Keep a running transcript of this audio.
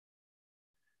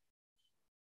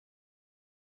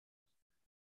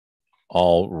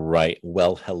All right.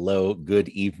 Well, hello, good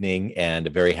evening, and a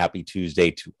very happy Tuesday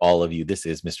to all of you. This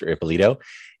is Mr. Ippolito,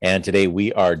 and today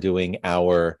we are doing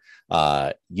our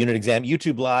unit exam,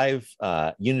 YouTube Live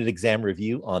unit exam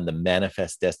review on the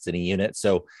Manifest Destiny unit.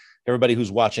 So everybody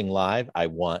who's watching live, I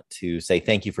want to say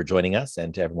thank you for joining us,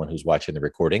 and to everyone who's watching the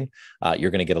recording, you're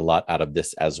going to get a lot out of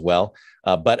this as well.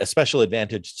 But a special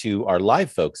advantage to our live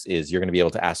folks is you're going to be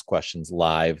able to ask questions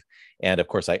live. And of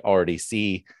course, I already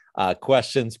see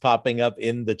questions popping up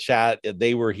in the chat.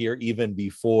 They were here even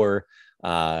before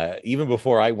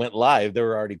I went live. There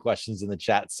were already questions in the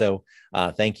chat. So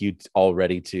thank you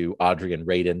already to Audrey and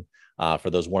Raiden for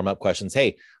those warm-up questions.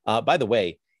 Hey, by the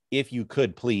way, if you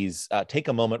could please take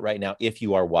a moment right now, if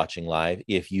you are watching live,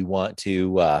 if you want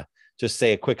to just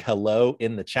say a quick hello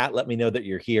in the chat, let me know that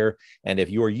you're here. And if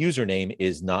your username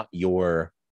is not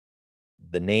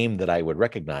the name that I would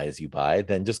recognize you by,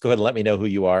 then just go ahead and let me know who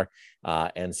you are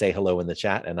and say hello in the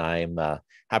chat. And I'm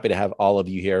happy to have all of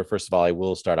you here. First of all, I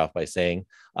will start off by saying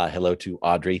hello to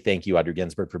Audrey. Thank you, Audrey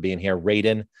Ginsburg, for being here.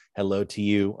 Raiden, hello to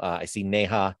you. I see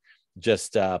Neha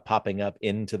just popping up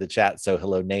into the chat. So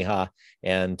hello, Neha.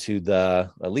 And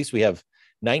at least we have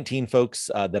 19 folks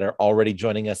that are already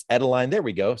joining us. Edeline, there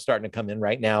we go, starting to come in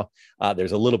right now.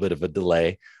 There's a little bit of a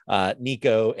delay.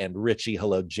 Nico and Richie,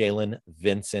 hello. Jalen,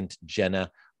 Vincent,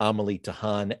 Jenna, Amelie,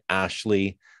 Tahan,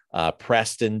 Ashley,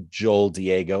 Preston, Joel,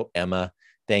 Diego, Emma.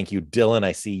 Thank you. Dylan,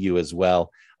 I see you as well.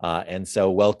 And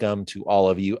so welcome to all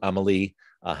of you. Amelie,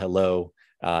 hello,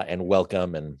 and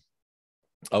welcome. And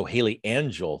oh, Haley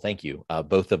and Joel, thank you.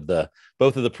 Both of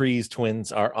the Prees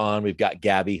twins are on. We've got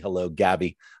Gabby. Hello,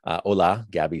 Gabby. Hola,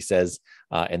 Gabby says.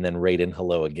 And then Raiden,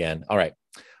 hello again. All right.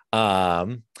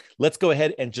 Let's go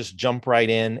ahead and just jump right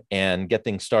in and get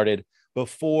things started. I'm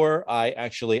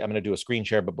going to do a screen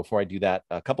share, but before I do that,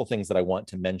 a couple things that I want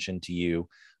to mention to you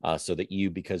so that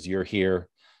because you're here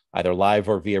either live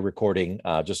or via recording,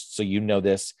 just so you know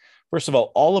this. First of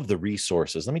all of the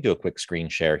resources, let me do a quick screen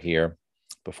share here.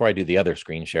 Before I do the other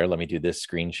screen share, let me do this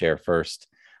screen share first.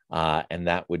 And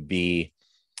that would be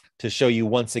to show you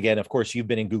once again, of course, you've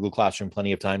been in Google Classroom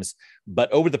plenty of times,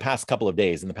 but over the past couple of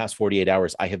days, in the past 48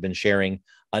 hours, I have been sharing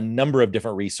a number of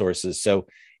different resources. So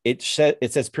it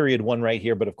says period 1 right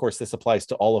here, but of course, this applies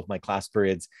to all of my class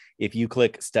periods. If you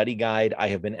click study guide, I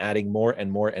have been adding more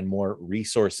and more and more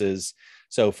resources.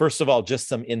 So first of all, just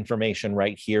some information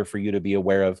right here for you to be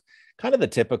aware of, kind of the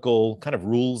typical kind of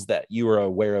rules that you are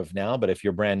aware of now. But if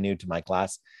you're brand new to my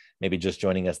class, maybe just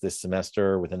joining us this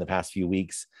semester within the past few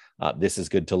weeks, this is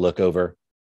good to look over.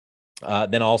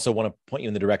 Then I also want to point you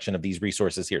in the direction of these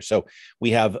resources here. So we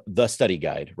have the study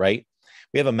guide, right?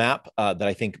 We have a map that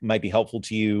I think might be helpful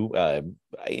to you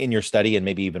in your study and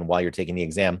maybe even while you're taking the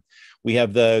exam. We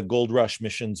have the Gold Rush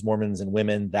Missions, Mormons and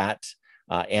Women, that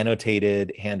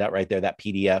annotated handout right there, that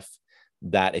PDF,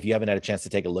 that if you haven't had a chance to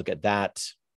take a look at that,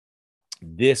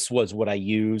 this was what I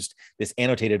used. This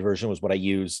annotated version was what I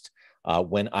used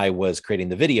when I was creating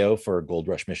the video for Gold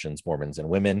Rush Missions, Mormons and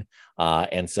Women.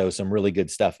 And so some really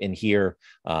good stuff in here.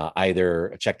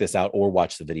 Either check this out or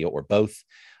watch the video or both.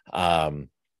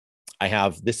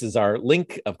 This is our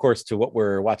link, of course, to what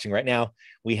we're watching right now.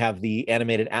 We have the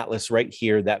animated atlas right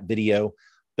here, that video.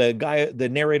 The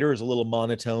narrator is a little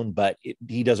monotone, but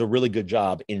he does a really good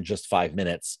job in just 5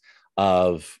 minutes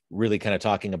of really kind of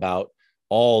talking about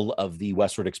all of the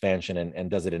westward expansion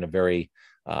and does it in a very,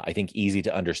 I think, easy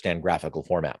to understand graphical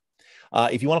format.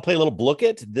 If you want to play a little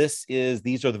Bookit,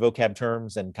 these are the vocab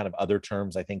terms and kind of other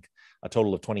terms. I think a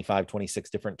total of 25, 26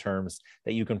 different terms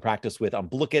that you can practice with on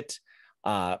Bookit.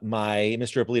 My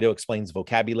Mr. Ippolito Explains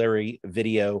Vocabulary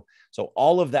video. So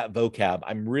all of that vocab,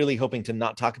 I'm really hoping to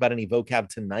not talk about any vocab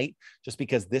tonight, just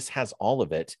because this has all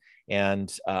of it. And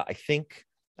I think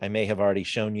I may have already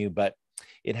shown you, but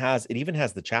it even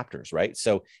has the chapters, right?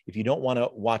 So if you don't want to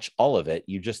watch all of it,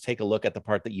 you just take a look at the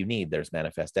part that you need. There's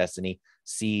Manifest Destiny,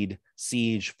 Seed,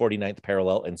 Siege, 49th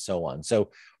Parallel, and so on.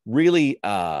 So really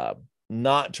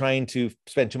not trying to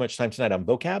spend too much time tonight on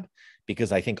vocab,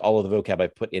 because I think all of the vocab I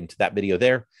put into that video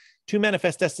there. To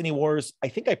Manifest Destiny Wars, I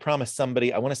think I promised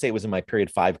somebody, I want to say it was in my period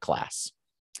 5 class.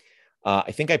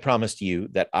 I think I promised you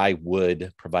that I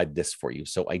would provide this for you.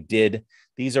 So I did.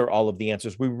 These are all of the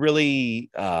answers. We really...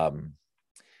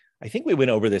 I think we went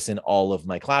over this in all of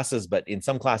my classes, but in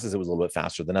some classes, it was a little bit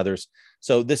faster than others.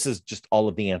 So this is just all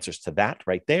of the answers to that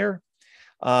right there.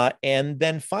 And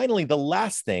then finally, the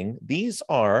last thing, these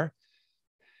are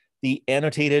the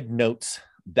annotated notes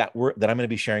that I'm going to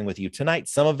be sharing with you tonight.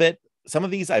 Some of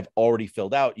these I've already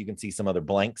filled out. You can see some other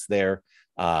blanks there.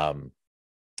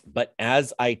 But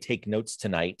as I take notes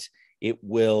tonight It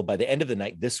will, by the end of the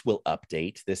night, this will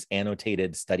update this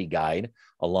annotated study guide,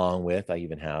 along with, I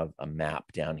even have a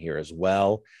map down here as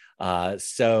well.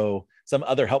 So some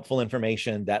other helpful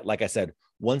information that, like I said,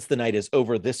 once the night is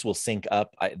over, this will sync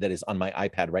up. That is on my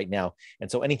iPad right now.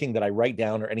 And so anything that I write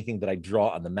down or anything that I draw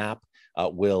on the map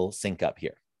will sync up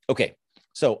here. Okay,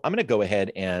 so I'm going to go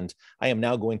ahead and I am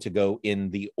now going to go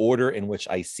in the order in which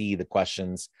I see the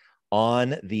questions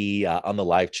on the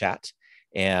live chat.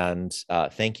 And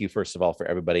thank you, first of all, for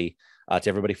everybody, to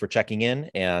everybody for checking in.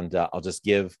 And I'll just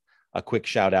give a quick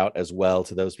shout out as well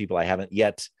to those people I haven't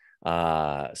yet.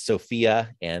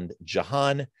 Sophia and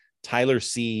Jahan, Tyler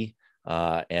C.,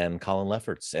 and Colin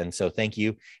Lefferts. And so thank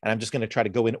you. And I'm just going to try to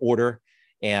go in order.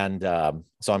 And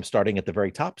so I'm starting at the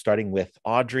very top, starting with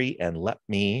Audrey. And let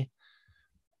me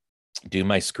do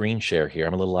my screen share here.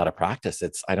 I'm a little out of practice.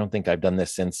 I don't think I've done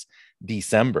this since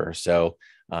December. So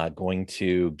going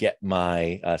to get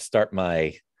start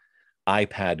my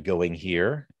iPad going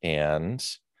here. And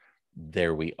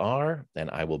there we are. And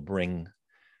I will bring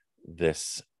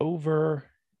this over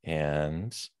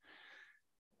and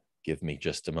give me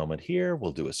just a moment here.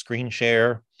 We'll do a screen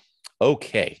share.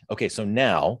 Okay, so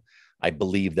now I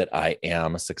believe that I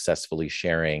am successfully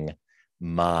sharing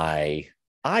my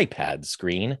iPad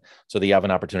screen so that you have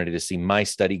an opportunity to see my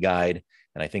study guide.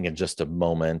 And I think in just a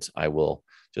moment, I will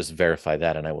just verify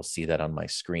that and I will see that on my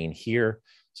screen here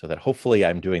so that hopefully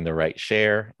I'm doing the right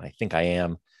share. I think I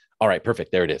am. All right,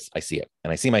 perfect. There it is. I see it.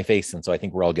 And I see my face. And so I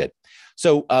think we're all good.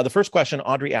 So the first question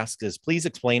Audrey asks is, please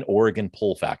explain Oregon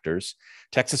pull factors,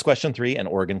 Texas question 3 and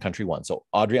Oregon country 1. So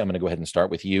Audrey, I'm going to go ahead and start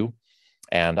with you.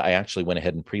 And I actually went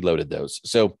ahead and preloaded those.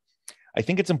 So I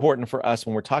think it's important for us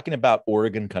when we're talking about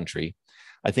Oregon country,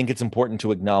 I think it's important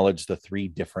to acknowledge the 3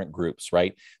 different groups,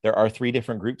 right? There are 3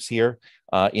 different groups here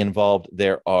involved.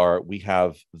 We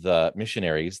have the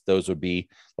missionaries. Those would be,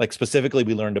 like, specifically,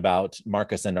 we learned about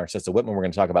Marcus and Narcissa Whitman. We're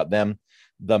going to talk about them.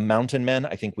 The mountain men,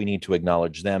 I think we need to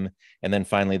acknowledge them. And then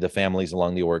finally, the families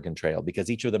along the Oregon Trail,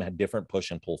 because each of them had different push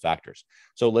and pull factors.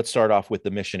 So let's start off with the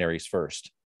missionaries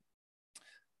first.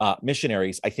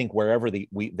 Missionaries, I think wherever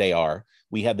they are,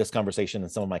 we had this conversation in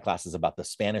some of my classes about the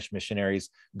Spanish missionaries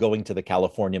going to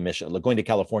California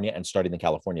and starting the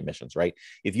California missions, right?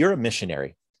 If you're a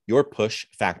missionary, your push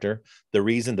factor,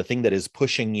 the thing that is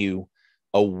pushing you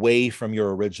away from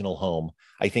your original home,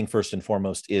 I think first and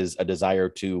foremost is a desire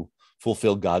to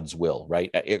fulfill God's will,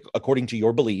 right? According to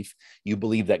your belief, you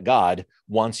believe that God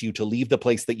wants you to leave the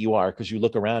place that you are because you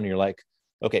look around and you're like,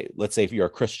 okay, let's say if you're a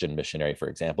Christian missionary, for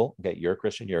example, okay, you're a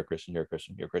Christian.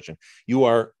 You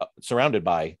are surrounded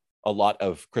by a lot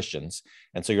of Christians.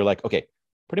 And so you're like, okay,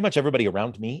 pretty much everybody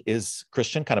around me is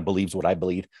Christian, kind of believes what I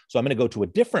believe. So I'm going to go to a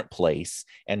different place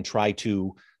and try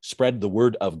to spread the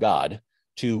word of God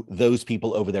to those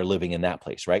people over there living in that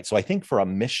place, right? So I think for a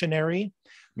missionary,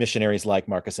 missionaries like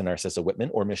Marcus and Narcissa Whitman,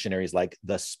 or missionaries like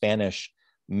the Spanish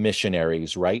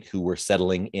missionaries, right, who were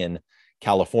settling in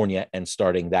California and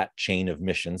starting that chain of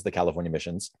missions, the California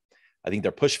missions, I think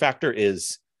their push factor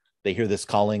is they hear this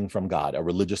calling from God, a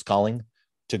religious calling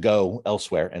to go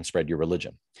elsewhere and spread your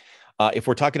religion. If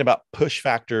we're talking about push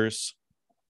factors,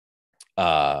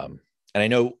 and I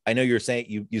know you're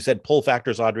saying you said pull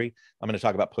factors, Audrey. I'm going to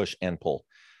talk about push and pull.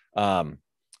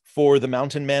 For the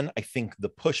mountain men, I think the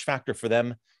push factor for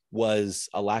them was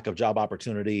a lack of job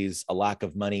opportunities, a lack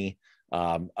of money,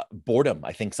 boredom.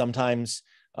 I think sometimes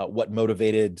what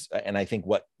motivated, and I think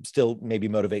what still maybe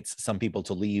motivates some people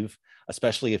to leave,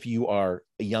 especially if you are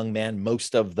a young man.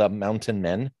 Most of the mountain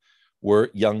men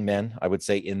were young men, I would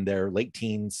say in their late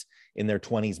teens, in their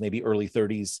 20s, maybe early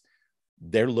 30s.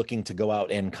 They're looking to go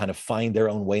out and kind of find their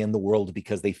own way in the world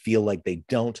because they feel like they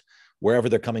don't, wherever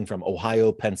they're coming from,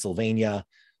 Ohio, Pennsylvania,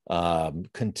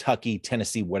 Kentucky,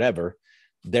 Tennessee, whatever,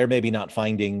 they're maybe not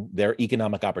finding their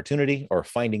economic opportunity or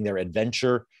finding their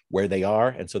adventure where they are.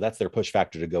 And so that's their push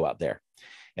factor to go out there.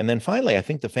 And then finally, I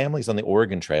think the families on the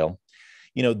Oregon Trail,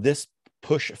 this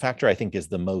push factor, I think, is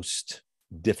the most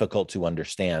difficult to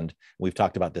understand. We've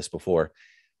talked about this before.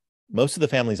 Most of the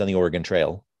families on the Oregon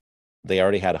Trail, they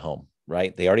already had a home,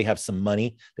 right? They already have some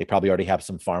money. They probably already have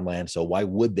some farmland. So why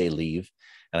would they leave?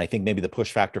 And I think maybe the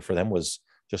push factor for them was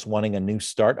just wanting a new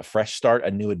start, a fresh start,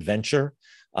 a new adventure.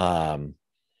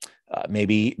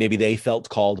 Maybe they felt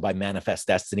called by manifest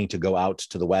destiny to go out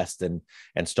to the West and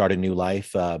start a new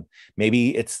life.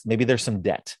 Maybe there's some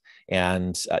debt.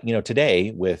 And,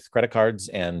 today with credit cards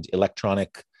and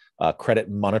electronic credit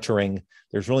monitoring,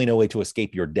 there's really no way to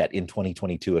escape your debt in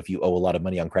 2022 if you owe a lot of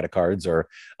money on credit cards or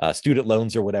student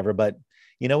loans or whatever. But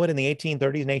you know what? In the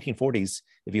 1830s and 1840s,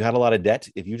 if you had a lot of debt,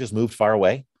 if you just moved far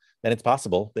away, then it's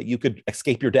possible that you could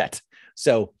escape your debt.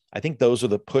 So I think those are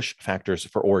the push factors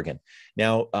for Oregon.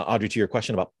 Now, Audrey, to your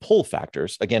question about pull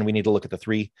factors, again, we need to look at the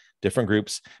three different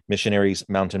groups: missionaries,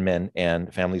 mountain men,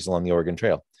 and families along the Oregon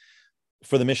Trail.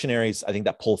 For the missionaries, I think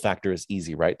that pull factor is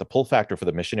easy, right? The pull factor for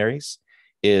the missionaries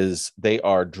is they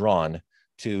are drawn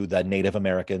to the Native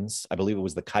Americans. I believe it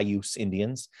was the Cayuse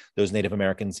Indians, those Native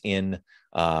Americans in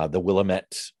the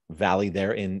Willamette Valley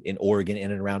there in Oregon,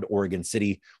 in and around Oregon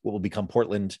City, what will become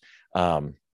Portland.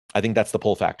 I think that's the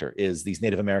pull factor, is these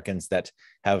Native Americans that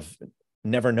have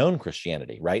never known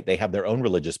Christianity, right? They have their own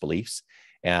religious beliefs,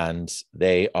 and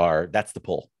that's the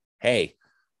pull. Hey,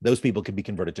 those people could be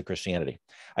converted to Christianity.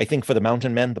 I think for the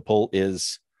mountain men, the pull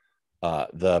is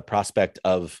the prospect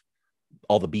of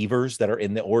all the beavers that are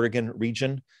in the Oregon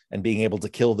region, and being able to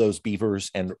kill those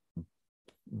beavers and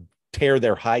tear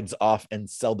their hides off and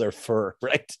sell their fur,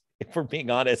 right? If we're being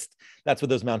honest, that's what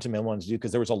those mountain men wanted to do,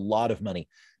 because there was a lot of money.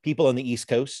 People on the East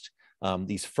Coast,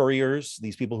 these furriers,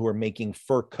 these people who are making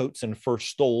fur coats and fur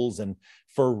stoles and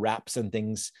fur wraps and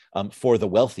things for the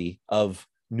wealthy of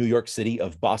New York City,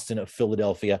 of Boston, of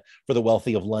Philadelphia, for the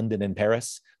wealthy of London and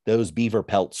Paris, those beaver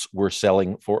pelts were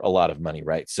selling for a lot of money,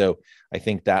 right? So I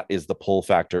think that is the pull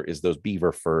factor, is those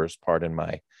beaver furs. Pardon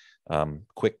my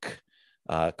quick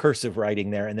cursive writing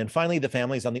there. And then finally, the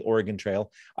families on the Oregon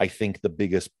Trail, I think the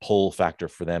biggest pull factor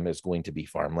for them is going to be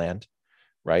farmland,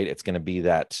 right? It's going to be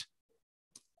that,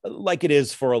 like it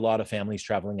is for a lot of families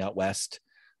traveling out west,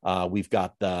 we've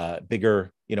got the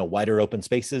bigger, wider open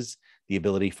spaces, the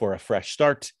ability for a fresh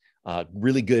start,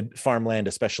 really good farmland,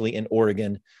 especially in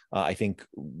Oregon. I think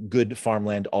good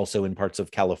farmland also in parts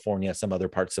of California, some other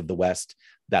parts of the West.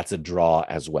 That's a draw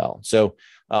as well. So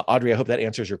Audrey, I hope that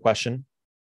answers your question.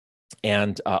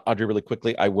 And Audrey, really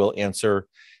quickly, I will answer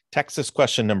Texas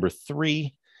question number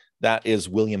 3. That is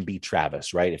William B.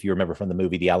 Travis, right? If you remember from the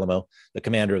movie The Alamo, the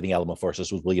commander of the Alamo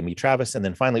forces was William B. Travis. And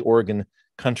then finally, Oregon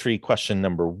country question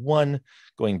number 1,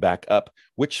 going back up,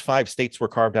 which 5 states were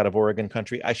carved out of Oregon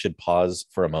country? I should pause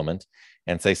for a moment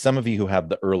and say, some of you who have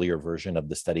the earlier version of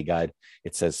the study guide,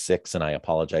 it says 6, and I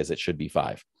apologize, it should be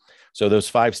 5. So those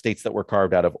 5 states that were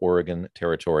carved out of Oregon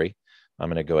territory, I'm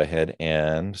going to go ahead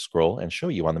and scroll and show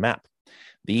you on the map.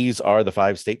 These are the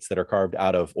 5 states that are carved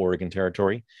out of Oregon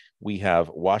territory. We have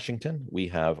Washington, we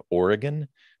have Oregon,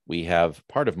 we have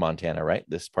part of Montana, right?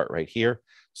 This part right here.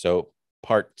 So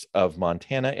part of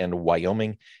Montana and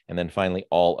Wyoming, and then finally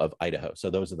all of Idaho.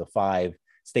 So those are the 5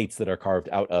 states that are carved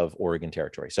out of Oregon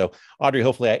territory. So Audrey,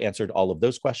 hopefully I answered all of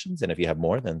those questions. And if you have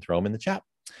more, then throw them in the chat.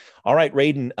 All right,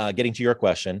 Raiden, getting to your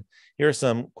question, here are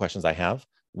some questions I have.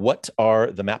 What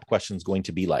are the map questions going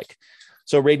to be like?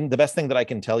 So Raiden, the best thing that I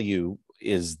can tell you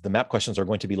is the map questions are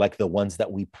going to be like the ones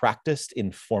that we practiced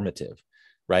in formative,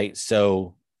 right?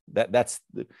 So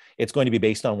it's going to be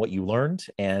based on what you learned,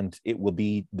 and it will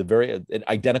be the very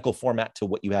identical format to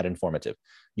what you had in formative.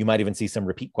 You might even see some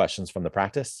repeat questions from the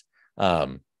practice,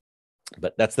 but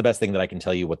that's the best thing that I can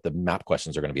tell you what the map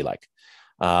questions are going to be like.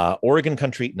 Oregon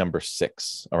country number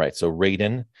 6. All right, so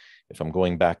Raiden, if I'm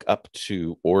going back up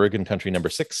to Oregon country number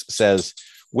 6, says,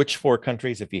 which 4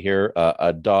 countries? If you hear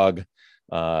a dog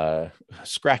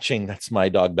scratching, that's my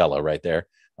dog Bella right there.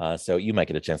 So you might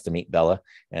get a chance to meet Bella,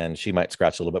 and she might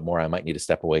scratch a little bit more. I might need to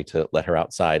step away to let her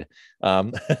outside.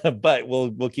 But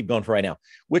we'll keep going for right now.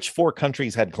 Which 4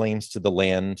 countries had claims to the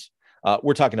land?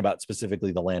 We're talking about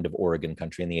specifically the land of Oregon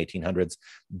country in the 1800s.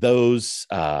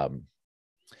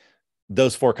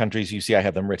 Those 4 countries, you see, I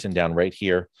have them written down right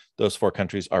here. Those 4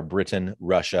 countries are Britain,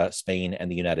 Russia, Spain,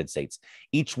 and the United States.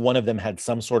 Each one of them had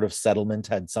some sort of settlement,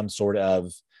 had some sort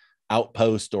of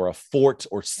outpost or a fort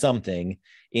or something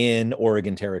in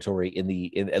Oregon territory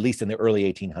at least in the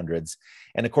early 1800s.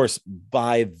 And of course,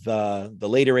 by the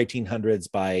later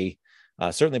 1800s, by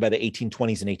certainly by the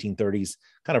 1820s and 1830s,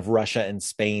 kind of Russia and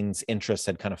Spain's interests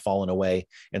had kind of fallen away.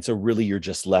 And so really you're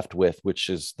just left with, which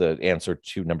is the answer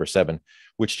to number 7,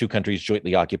 which 2 countries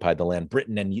jointly occupied the land.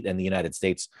 Britain and the United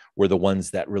States were the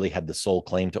ones that really had the sole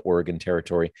claim to Oregon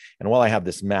territory. And while I have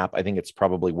this map, I think it's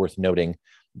probably worth noting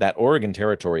that Oregon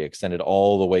territory extended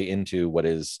all the way into what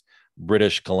is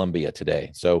British Columbia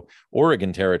today. So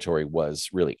Oregon territory was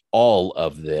really all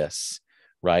of this,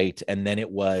 right? And then it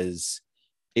was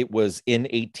in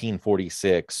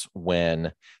 1846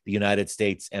 when the United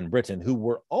States and Britain, who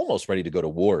were almost ready to go to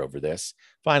war over this,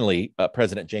 finally,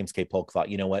 President James K. Polk thought,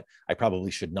 you know what, I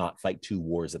probably should not fight 2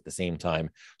 wars at the same time.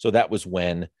 So that was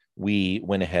when we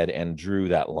went ahead and drew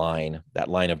that line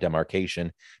of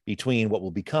demarcation between what will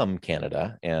become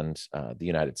Canada and the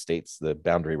United States, the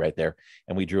boundary right there.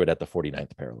 And we drew it at the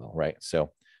 49th parallel, right?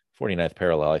 So 49th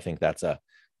parallel, I think that's a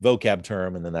vocab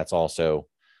term. And then that's also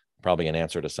probably an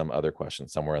answer to some other question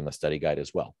somewhere in the study guide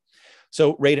as well.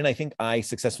 So Raiden, I think I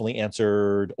successfully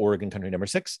answered Oregon country number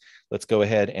 6. Let's go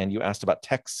ahead, and you asked about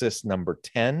Texas number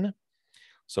 10.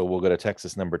 So we'll go to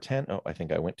Texas number 10. Oh, I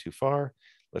think I went too far.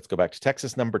 Let's go back to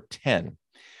Texas number 10.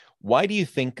 Why do you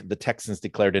think the Texans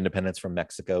declared independence from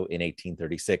Mexico in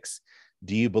 1836?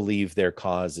 Do you believe their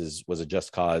cause was a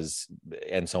just cause,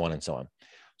 and so on and so on?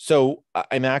 So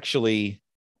I'm actually,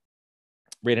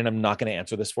 Raiden, I'm not going to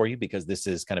answer this for you because this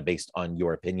is kind of based on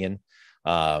your opinion.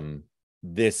 You're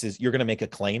going to make a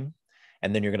claim,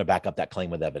 and then you're going to back up that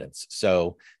claim with evidence.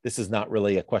 So this is not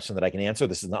really a question that I can answer.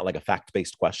 This is not like a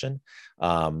fact-based question.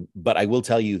 But I will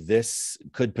tell you, this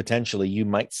could potentially, you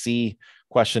might see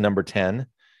question number 10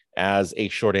 as a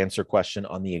short answer question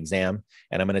on the exam.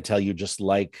 And I'm going to tell you, just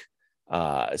like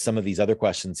some of these other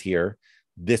questions here,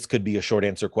 this could be a short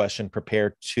answer question.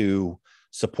 Prepare to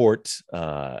support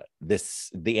the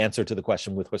answer to the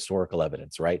question with historical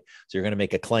evidence, right? So you're going to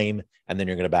make a claim, and then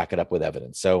you're going to back it up with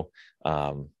evidence. So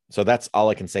that's all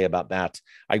I can say about that.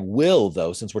 I will,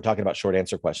 though, since we're talking about short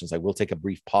answer questions, I will take a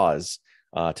brief pause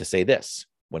to say this.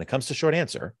 When it comes to short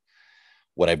answer,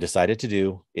 what I've decided to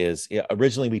do is,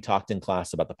 originally we talked in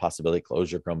class about the possibility of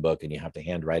close your Chromebook and you have to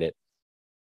handwrite it.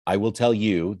 I will tell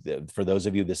you that for those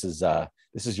of you, this is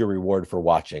your reward for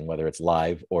watching, whether it's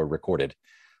live or recorded.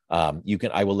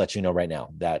 I will let you know right now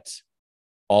that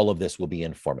all of this will be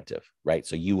informative, right?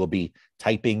 So you will be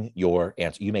typing your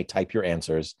answer. You may type your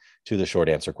answers to the short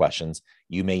answer questions.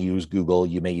 You may use Google.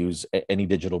 You may use any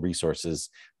digital resources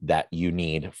that you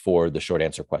need for the short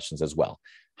answer questions as well.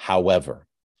 However,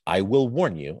 I will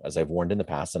warn you, as I've warned in the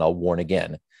past, and I'll warn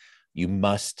again, you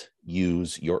must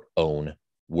use your own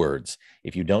words.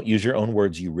 If you don't use your own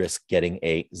words, you risk getting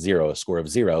a score of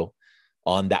 0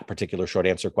 on that particular short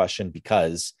answer question,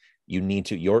 because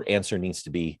your answer needs to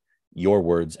be your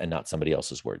words and not somebody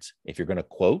else's words. If you're going to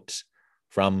quote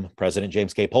from President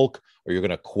James K. Polk, or you're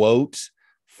going to quote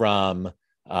from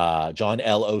John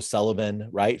L. O'Sullivan,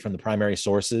 right, from the primary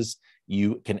sources,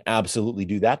 you can absolutely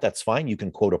do that. That's fine. You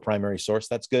can quote a primary source.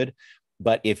 That's good.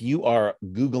 But if you are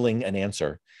Googling an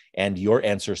answer and your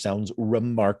answer sounds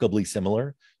remarkably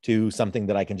similar to something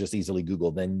that I can just easily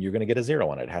Google, then you're going to get a 0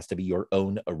 on it. It has to be your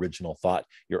own original thought,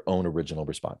 your own original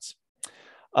response.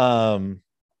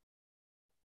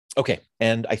 Okay,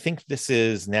 and I think this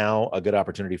is now a good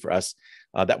opportunity for us.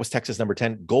 That was Texas number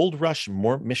 10. Gold Rush,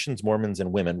 Missions, Mormons,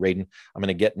 and Women. Raiden, I'm going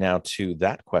to get now to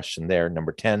that question there,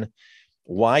 number 10.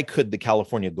 Why could the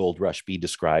California Gold Rush be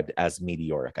described as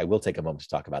meteoric? I will take a moment to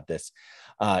talk about this.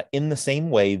 In the same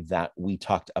way that we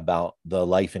talked about the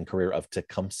life and career of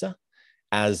Tecumseh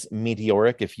as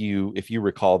meteoric, if you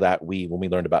recall that when we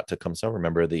learned about Tecumseh,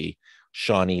 remember the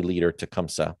Shawnee leader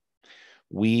Tecumseh,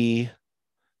 we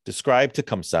described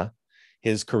Tecumseh,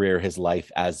 his career, his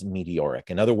life, as meteoric.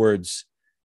 In other words,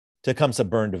 Tecumseh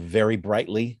burned very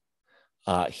brightly.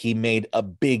 He made a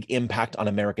big impact on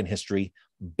American history,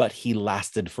 but he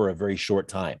lasted for a very short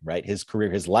time, right? His career,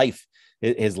 his life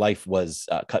was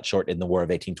cut short in the War of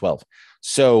 1812.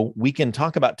 So we can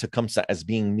talk about Tecumseh as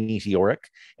being meteoric.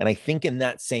 And I think in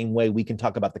that same way, we can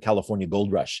talk about the California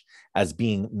Gold Rush as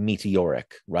being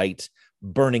meteoric, right?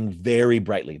 Burning very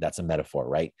brightly. That's a metaphor,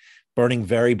 right? Burning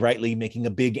very brightly, making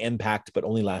a big impact, but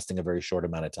only lasting a very short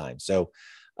amount of time. So,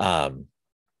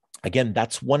 again,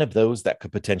 that's one of those that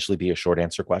could potentially be a short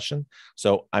answer question.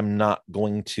 So I'm not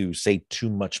going to say too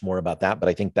much more about that, but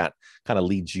I think that kind of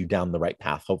leads you down the right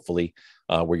path, hopefully,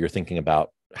 where you're thinking about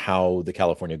how the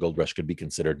California Gold Rush could be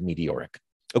considered meteoric.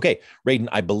 Okay, Raiden,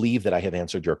 I believe that I have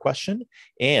answered your question,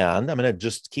 and I'm going to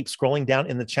just keep scrolling down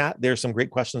in the chat. There's some great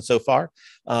questions so far.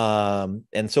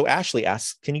 And so Ashley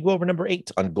asks, can you go over number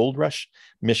 8 on Gold Rush,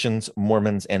 Missions,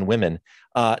 Mormons, and Women?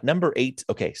 Number 8,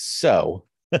 okay, so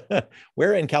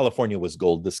where in California was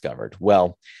gold discovered?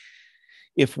 Well,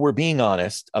 if we're being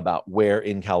honest about where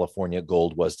in California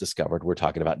gold was discovered, we're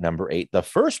talking about number 8. The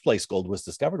first place gold was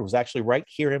discovered was actually right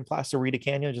here in Plaza Rita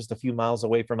Canyon, just a few miles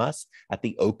away from us, at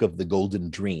the Oak of the Golden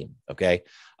Dream. Okay.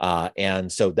 And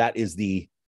so that is the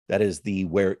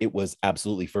where it was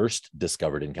absolutely first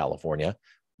discovered in California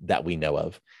that we know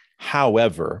of.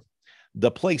 However,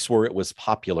 the place where it was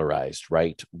popularized,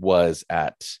 right, was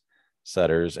at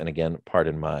Sutter's. And again,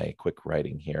 pardon my quick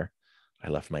writing here. I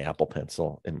left my Apple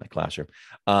Pencil in my classroom.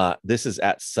 This is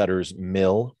at Sutter's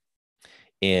Mill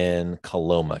in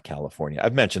Coloma, California.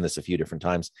 I've mentioned this a few different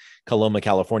times. Coloma,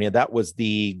 California. That was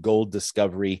the gold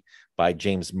discovery by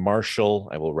James Marshall.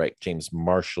 I will write James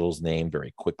Marshall's name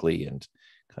very quickly and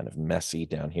kind of messy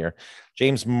down here.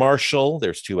 James Marshall,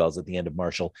 there's 2 L's at the end of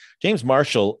Marshall. James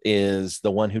Marshall is the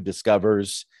one who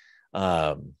discovers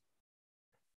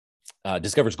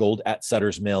discovers gold at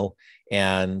Sutter's Mill.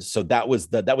 And so that was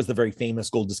the very famous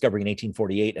gold discovery in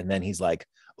 1848. And then he's like,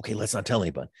 okay, let's not tell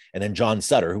anybody. And then John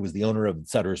Sutter, who was the owner of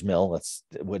Sutter's Mill, that's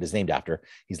what it's named after,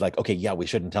 he's like, okay, yeah, we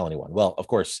shouldn't tell anyone. Well, of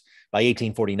course, by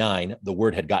 1849, the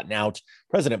word had gotten out.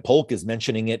 President Polk is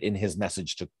mentioning it in his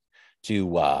message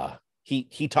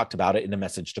he talked about it in a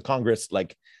message to Congress.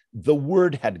 Like, the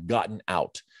word had gotten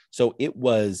out. So it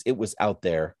was out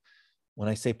there. When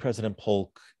I say President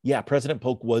Polk, yeah, President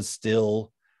Polk was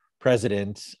still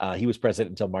president. He was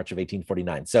president until March of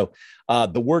 1849. So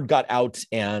the word got out,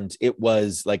 and it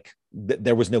was like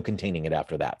there was no containing it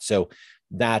after that. So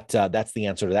that's the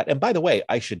answer to that. And by the way,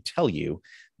 I should tell you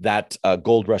that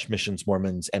Gold Rush Missions,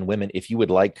 Mormons, and Women, if you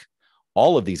would like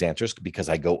all of these answers, because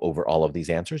I go over all of these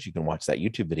answers, you can watch that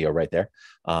YouTube video right there.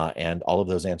 And all of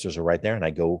those answers are right there. And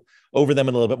I go over them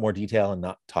in a little bit more detail and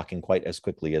not talking quite as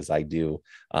quickly as I do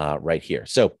right here.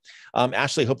 So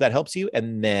Ashley, hope that helps you.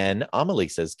 And then Amelie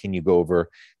says, can you go over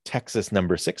Texas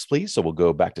number 6, please? So we'll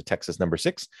go back to Texas number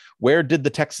 6. Where did the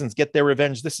Texans get their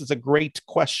revenge? This is a great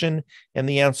question. And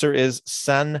the answer is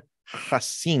San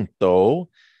Jacinto.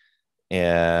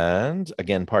 And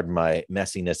again, pardon my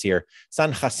messiness here.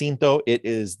 San Jacinto, it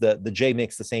is the J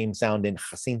makes the same sound in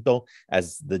Jacinto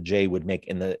as the J would make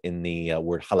in the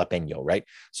word jalapeno, right?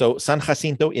 So San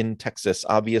Jacinto in Texas,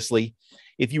 obviously.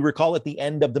 If you recall at the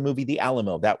end of the movie, The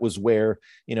Alamo, that was where,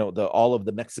 all of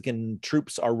the Mexican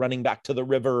troops are running back to the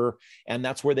river. And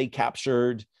that's where they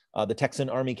captured, the Texan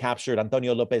army captured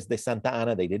Antonio Lopez de Santa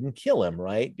Anna. They didn't kill him,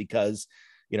 right? Because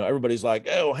everybody's like,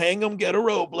 oh, hang him, get a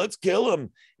rope, let's kill him.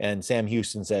 And Sam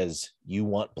Houston says, you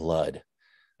want blood,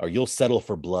 or you'll settle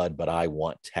for blood, but I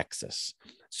want Texas.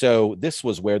 So this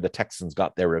was where the Texans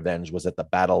got their revenge, was at the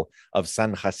Battle of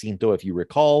San Jacinto. If you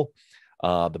recall,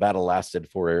 the battle lasted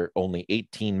for only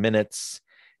 18 minutes,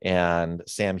 and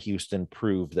Sam Houston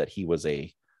proved that he was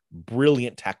a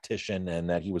brilliant tactician and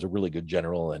that he was a really good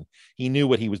general, and he knew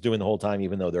what he was doing the whole time,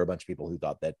 even though there are a bunch of people who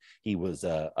thought that he was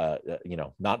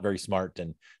not very smart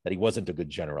and that he wasn't a good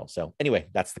general. So anyway,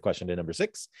 that's the question to number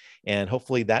 6, and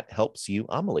hopefully that helps you,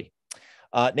 Amelie.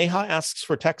 Neha asks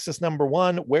for Texas number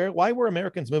 1, why were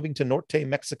Americans moving to Norte,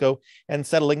 Mexico and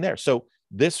settling there? So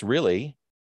this really,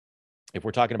 if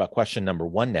we're talking about question number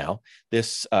 1 now,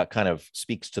 this kind of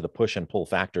speaks to the push and pull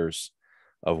factors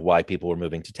of why people were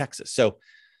moving to Texas. So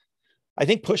I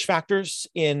think push factors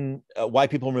in why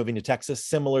people are moving to Texas,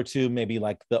 similar to maybe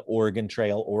like the Oregon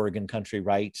Trail, Oregon country,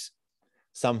 right?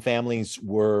 Some families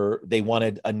they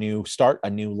wanted a new start, a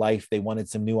new life. They wanted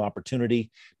some new opportunity.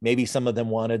 Maybe some of them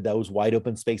wanted those wide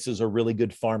open spaces or really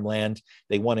good farmland.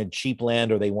 They wanted cheap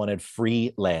land, or they wanted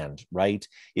free land, right?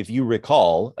 If you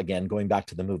recall, again, going back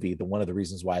to the movie, one of the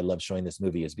reasons why I love showing this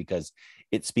movie is because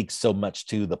it speaks so much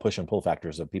to the push and pull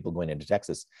factors of people going into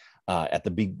Texas.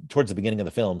 Towards the beginning of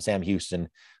the film, Sam Houston,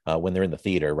 when they're in the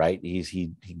theater, right?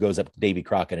 He goes up to Davy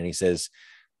Crockett and he says,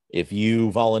 if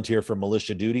you volunteer for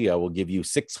militia duty, I will give you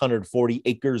 640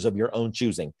 acres of your own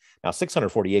choosing. Now,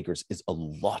 640 acres is a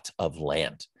lot of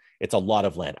land. It's a lot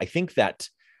of land. I think that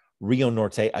Rio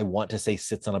Norte, I want to say,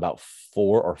 sits on about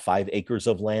 4 or 5 acres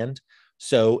of land.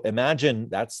 So imagine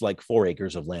that's like 4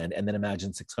 acres of land, and then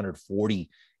imagine 640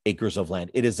 acres of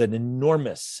land. It is an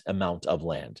enormous amount of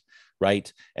land, right?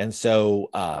 And so,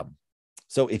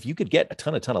 so if you could get a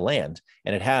ton of land,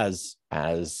 and it has,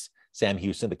 as Sam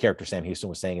Houston, the character Sam Houston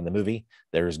was saying in the movie,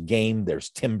 there's game, there's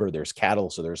timber, there's cattle.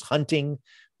 So there's hunting,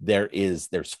 there's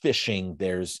fishing,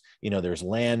 there's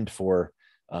land for,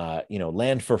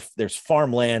 there's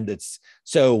farmland.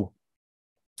 So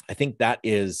I think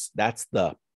that's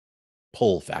the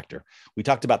pull factor. We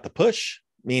talked about the push,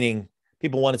 meaning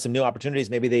people wanted some new opportunities.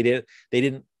 Maybe they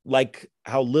didn't like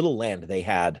how little land they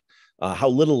had, how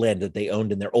little land that they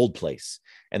owned in their old place,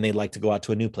 and they'd like to go out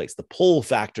to a new place. The pull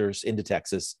factors into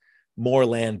Texas: more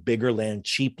land, bigger land,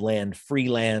 cheap land, free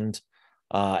land.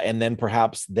 And then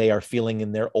perhaps they are feeling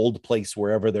in their old place,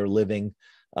 wherever they're living,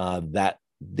 that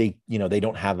they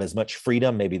don't have as much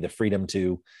freedom, maybe the freedom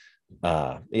to,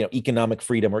 economic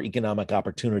freedom or economic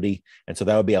opportunity. And so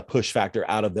that would be a push factor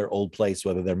out of their old place,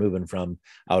 whether they're moving from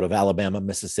out of Alabama,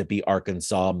 Mississippi,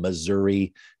 Arkansas,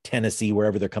 Missouri, Tennessee,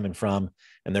 wherever they're coming from,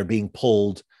 and they're being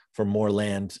pulled for more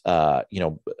land,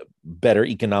 better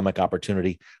economic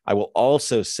opportunity. I will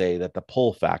also say that the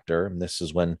pull factor, and this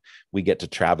is when we get to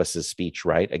Travis's speech,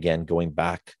 right? Again, going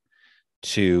back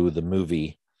to the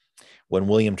movie, when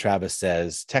William Travis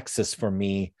says, Texas for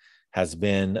me has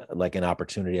been like an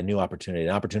opportunity, a new opportunity,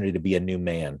 an opportunity to be a new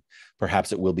man.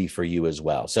 Perhaps it will be for you as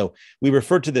well. So we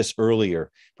referred to this earlier.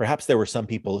 Perhaps there were some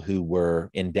people who were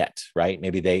in debt, right?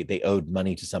 Maybe they owed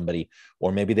money to somebody,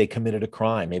 or maybe they committed a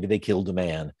crime. Maybe they killed a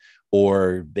man,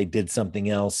 or they did something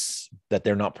else that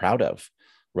they're not proud of,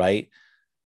 right?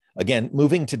 Again,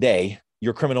 moving today,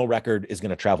 your criminal record is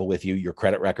going to travel with you. Your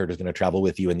credit record is going to travel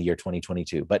with you in the year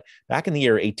 2022. But back in the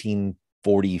year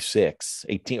 1846,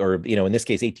 in this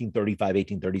case, 1835,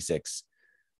 1836,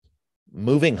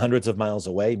 moving hundreds of miles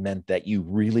away meant that you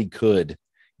really could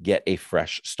get a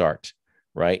fresh start,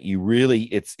 right?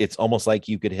 It's almost like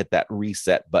you could hit that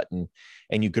reset button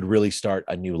and you could really start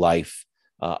a new life,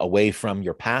 away from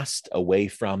your past, away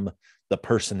from the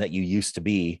person that you used to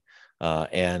be.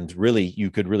 And really, you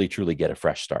could really, truly get a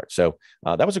fresh start. So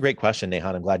that was a great question, Neha.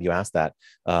 I'm glad you asked that.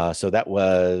 So that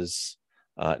was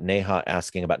Neha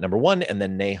asking about number 1. And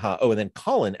then and then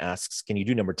Colin asks, can you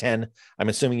do number 10? I'm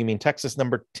assuming you mean Texas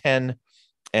number 10.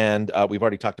 And we've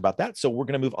already talked about that. So we're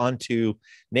going to move on to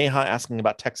Neha asking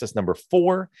about Texas number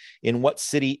 4. In what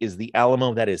city is the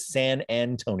Alamo? That is San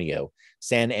Antonio,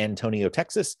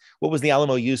 Texas. What was the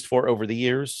Alamo used for over the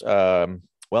years?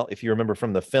 Well, if you remember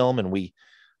from the film, and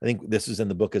I think this is in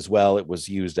the book as well, it was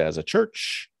used as a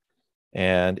church,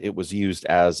 and it was used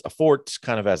as a fort,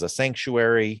 kind of as a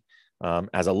sanctuary,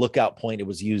 as a lookout point. It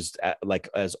was used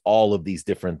as all of these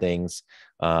different things,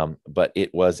 but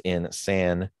it was in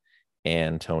San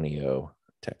Antonio,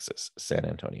 Texas, San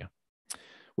Antonio,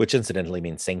 which incidentally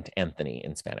means Saint Anthony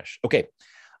in Spanish. Okay.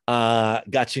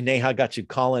 Got you, Neha. Got you,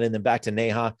 Colin. And then back to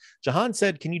Neha. Jahan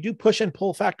said, can you do push and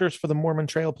pull factors for the Mormon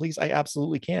Trail, please? I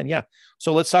absolutely can. Yeah.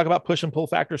 So let's talk about push and pull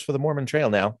factors for the Mormon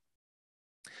Trail now.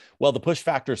 Well, the push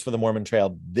factors for the Mormon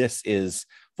Trail,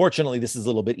 fortunately, this is a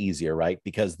little bit easier, right?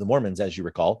 Because the Mormons, as you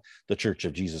recall, the Church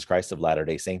of Jesus Christ of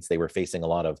Latter-day Saints, they were facing a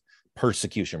lot of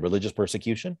persecution, religious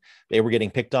persecution. They were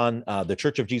getting picked on. The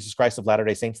Church of Jesus Christ of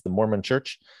Latter-day Saints, the Mormon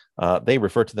Church, they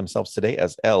refer to themselves today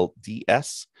as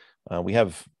LDS. We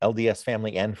have LDS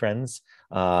family and friends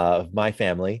of my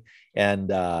family. And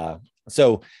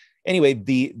so anyway,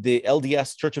 the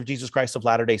LDS, Church of Jesus Christ of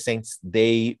Latter-day Saints,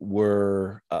 they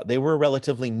were a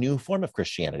relatively new form of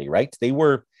Christianity, right?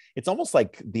 It's almost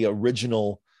like the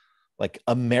original, like,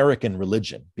 American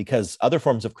religion, because other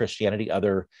forms of Christianity,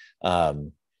 other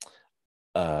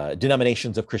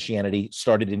denominations of Christianity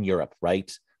started in Europe,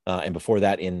 right? And before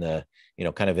that in the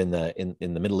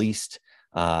Middle East,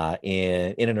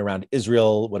 in and around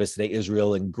Israel, what is today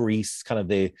Israel and Greece, kind of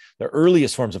the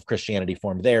earliest forms of Christianity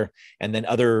formed there. And then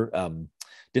other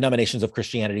denominations of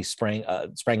Christianity sprang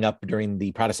up during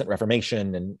the Protestant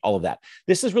Reformation and all of that.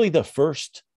 This is really the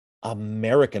first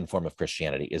American form of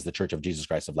Christianity, is the Church of Jesus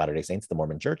Christ of Latter-day Saints, the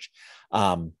Mormon Church.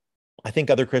 I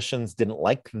think other Christians didn't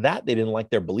like that. They didn't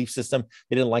like their belief system.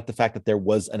 They didn't like the fact that there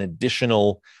was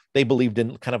they believed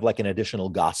in kind of like an additional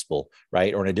gospel,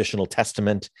 right? Or an additional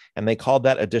testament. And they called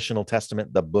that additional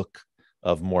testament the Book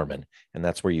of Mormon. And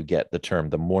that's where you get the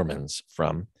term the Mormons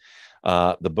from,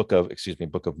 the Book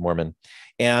of Mormon.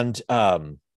 And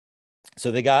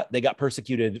so they got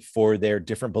persecuted for their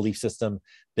different belief system,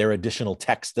 their additional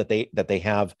text that they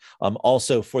have,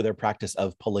 also for their practice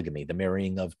of polygamy, the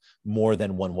marrying of more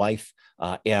than one wife.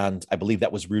 And I believe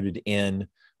that was rooted in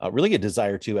really a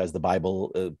desire to, as the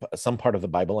Bible, some part of the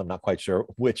Bible, I'm not quite sure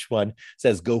which one,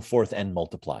 says, go forth and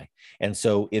multiply. And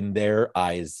so in their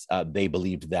eyes, they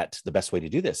believed that the best way to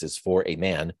do this is for a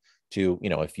man to,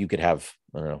 if you could have,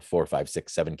 4, 5,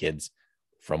 6, 7 kids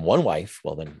from one wife,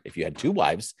 well, then if you had 2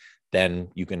 wives, then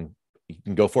you can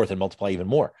go forth and multiply even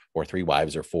more, or 3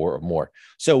 wives or 4 or more.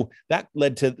 So that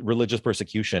led to religious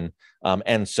persecution.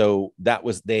 And so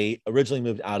they originally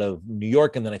moved out of New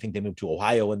York, and then I think they moved to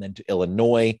Ohio and then to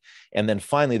Illinois. And then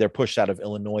finally they're pushed out of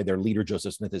Illinois. Their leader,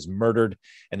 Joseph Smith, is murdered.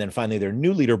 And then finally their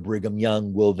new leader, Brigham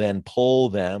Young, will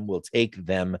take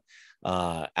them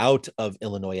out of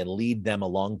Illinois and lead them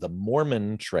along the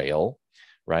Mormon Trail,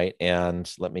 right?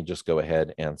 And let me just go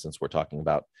ahead, and since we're talking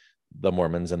about the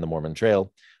Mormons and the Mormon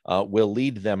Trail, will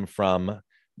lead them from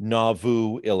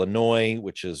Nauvoo, Illinois,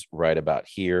 which is right about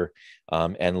here,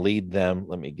 and lead them,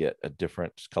 let me get a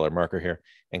different color marker here,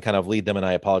 and kind of lead them, and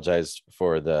I apologize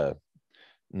for the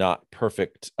not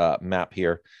perfect map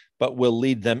here, but will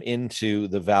lead them into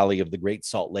the valley of the Great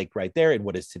Salt Lake right there in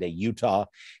what is today Utah.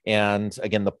 And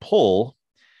again, the pull,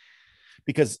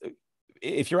 because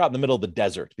if you're out in the middle of the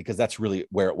desert, because that's really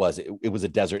where it was, it was a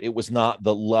desert. It was not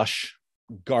the lush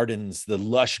gardens, the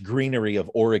lush greenery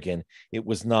of Oregon. It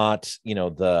was not,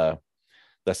 the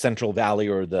Central Valley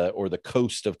or the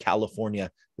coast of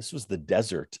California. This was the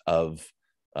desert of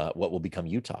what will become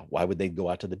Utah. Why would they go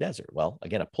out to the desert? Well,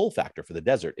 again, a pull factor for the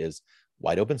desert is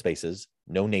wide open spaces,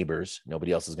 no neighbors,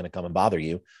 nobody else is going to come and bother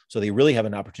you. So they really have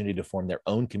an opportunity to form their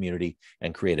own community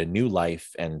and create a new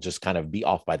life and just kind of be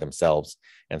off by themselves.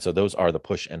 And so those are the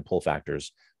push and pull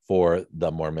factors for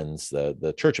the Mormons,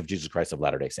 the Church of Jesus Christ of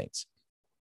Latter-day Saints.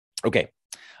 Okay.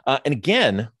 And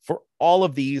again, for all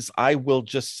of these, I will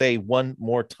just say one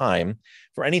more time,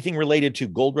 for anything related to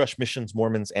Gold Rush missions,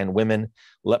 Mormons, and women,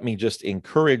 let me just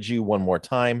encourage you one more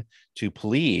time to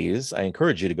please, I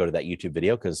encourage you to go to that YouTube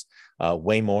video because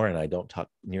way more, and I don't talk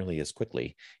nearly as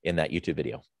quickly in that YouTube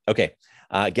video. Okay.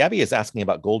 Gabby is asking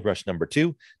about Gold Rush number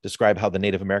 2. Describe how the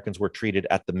Native Americans were treated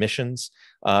at the missions.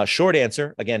 Short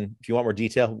answer, again, if you want more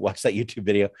detail, watch that YouTube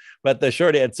video. But the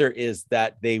short answer is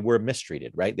that they were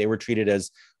mistreated, right? They were treated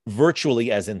as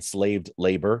virtually as enslaved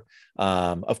labor.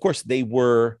 Of course, they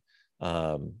were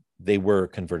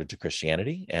converted to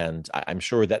Christianity, and I'm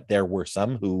sure that there were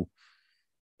some who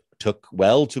took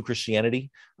well to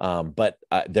Christianity, but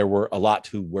there were a lot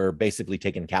who were basically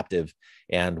taken captive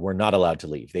and were not allowed to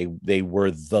leave. They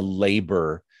were the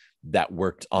labor that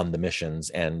worked on the missions,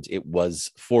 and it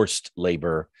was forced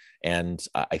labor, and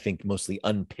I think mostly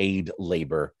unpaid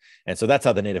labor. And so that's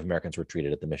how the Native Americans were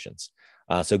treated at the missions.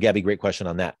 So Gabby, great question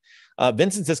on that.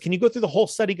 Vincent says, can you go through the whole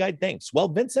study guide? Thanks. Well,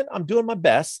 Vincent, I'm doing my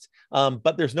best,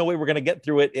 but there's no way we're going to get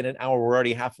through it in an hour. We're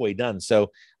already halfway done.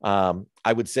 So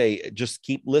I would say just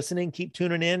keep listening, keep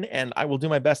tuning in, and I will do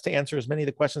my best to answer as many of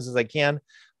the questions as I can.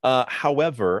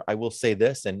 However, I will say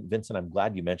this, and Vincent, I'm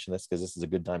glad you mentioned this because this is a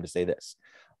good time to say this.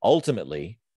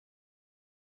 Ultimately,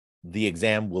 the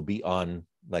exam will be on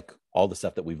like all the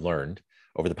stuff that we've learned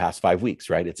over the past 5 weeks,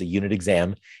 right? It's a unit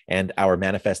exam, and our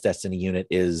Manifest Destiny unit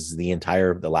is the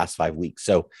last 5 weeks.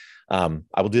 So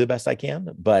I will do the best I can,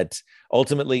 but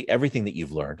ultimately everything that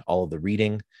you've learned, all of the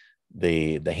reading,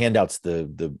 the handouts,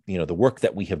 the work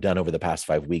that we have done over the past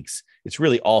 5 weeks, it's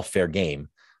really all fair game.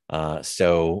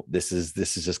 So this is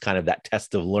just kind of that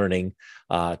test of learning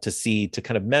to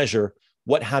kind of measure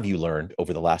what have you learned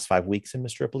over the last 5 weeks in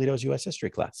Mr. Ippolito's U.S. history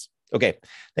class. Okay,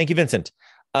 thank you, Vincent.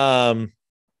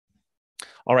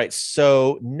 All right,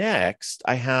 so next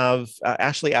I have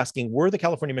Ashley asking, were the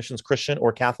California missions Christian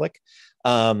or Catholic?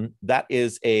 That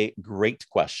is a great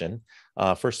question.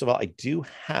 First of all, I do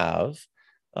have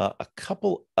a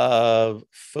couple of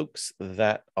folks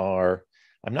that are,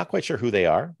 I'm not quite sure who they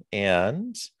are,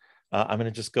 and I'm going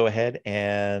to just go ahead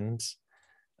and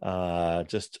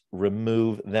just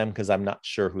remove them because I'm not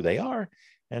sure who they are.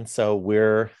 And so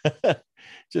we're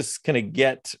just going to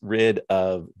get rid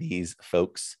of these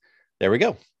folks. There we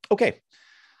go. Okay.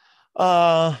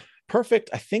 Perfect.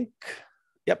 I think,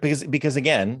 yeah, because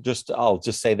again, I'll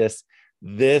just say this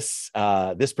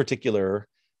particular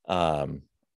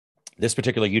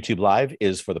YouTube live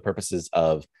is for the purposes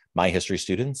of my history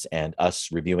students and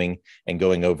us reviewing and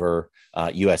going over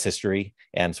U.S. history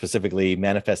and specifically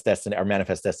Manifest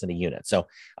Destiny unit. So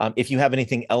if you have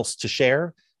anything else to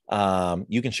share,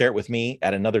 you can share it with me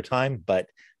at another time, but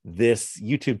this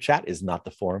YouTube chat is not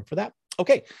the forum for that.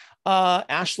 Okay.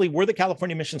 Ashley, were the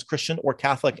California missions Christian or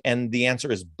Catholic? And the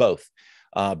answer is both,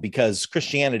 because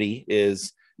Christianity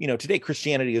is, today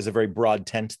Christianity is a very broad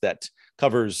tent that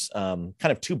covers kind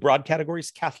of two broad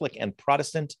categories, Catholic and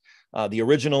Protestant. The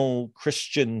original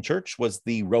Christian church was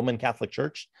the Roman Catholic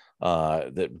Church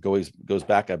that goes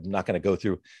back. I'm not going to go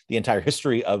through the entire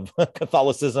history of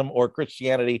Catholicism or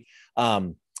Christianity,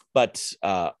 but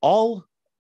all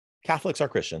Catholics are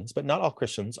Christians, but not all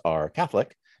Christians are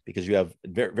Catholic, because you have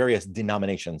various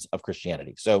denominations of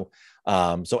Christianity. So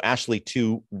Ashley,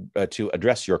 to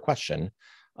address your question,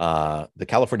 the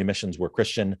California missions were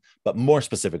Christian, but more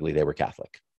specifically, they were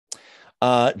Catholic.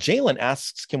 Jalen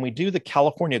asks, can we do the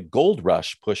California Gold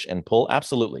Rush push and pull?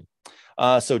 Absolutely.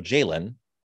 So Jalen,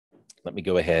 let me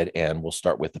go ahead and we'll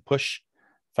start with the push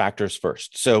factors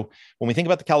first. So when we think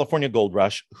about the California Gold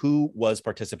Rush, who was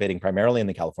participating primarily in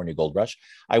the California Gold Rush?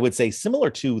 I would say similar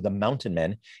to the Mountain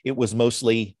Men, it was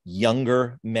mostly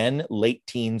younger men, late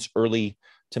teens, early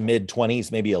to mid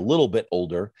 20s, maybe a little bit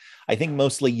older. I think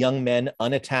mostly young men,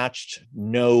 unattached,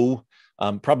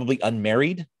 probably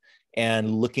unmarried,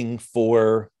 and looking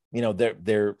for,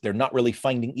 they're not really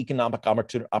finding economic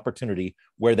opportunity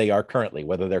where they are currently,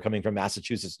 whether they're coming from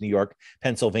Massachusetts, New York,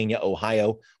 Pennsylvania,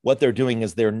 Ohio. What they're doing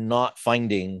is they're not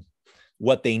finding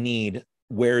what they need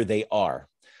where they are.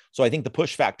 So I think the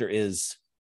push factor is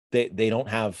they don't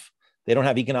have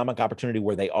economic opportunity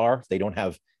where they are. They don't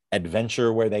have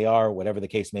adventure where they are, whatever the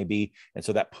case may be. And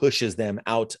so that pushes them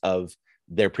out of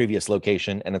their previous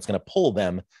location, and it's going to pull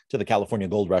them to the California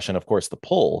Gold Rush. And of course, the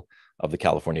pull of the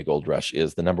California Gold Rush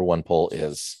is the number one pull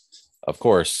is, of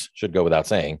course, should go without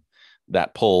saying,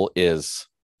 that pull is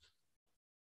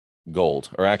gold.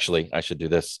 Or actually, I should do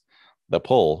this. The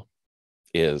pull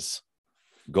is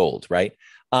gold, right?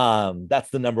 That's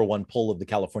the number one pull of the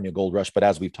California Gold Rush. But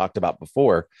as we've talked about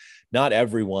before, not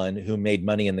everyone who made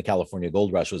money in the California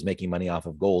Gold Rush was making money off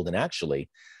of gold. And actually,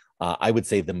 I would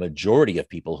say the majority of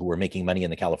people who were making money in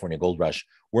the California gold rush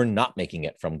were not making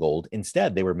it from gold.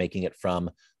 Instead, they were making it from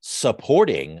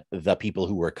supporting the people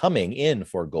who were coming in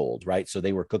for gold, right? So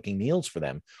they were cooking meals for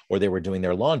them, or they were doing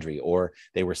their laundry, or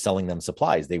they were selling them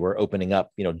supplies. They were opening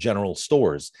up, general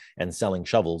stores and selling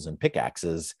shovels and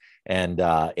pickaxes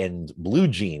and blue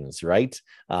jeans, right?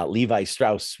 Levi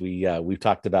Strauss. We've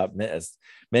talked about, as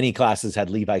many classes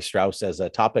had Levi Strauss as a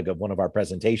topic of one of our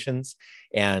presentations,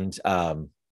 and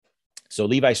so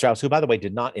Levi Strauss, who, by the way,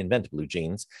 did not invent blue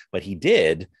jeans, but he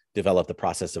did develop the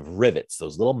process of rivets,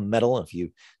 those little metal. If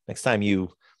you next time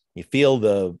you feel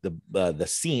the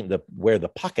seam, where the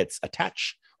pockets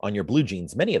attach on your blue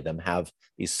jeans, many of them have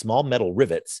these small metal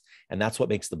rivets, and that's what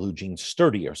makes the blue jeans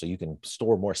sturdier. So you can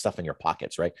store more stuff in your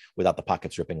pockets, right, without the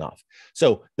pockets ripping off.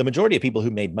 So the majority of people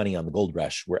who made money on the gold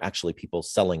rush were actually people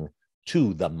selling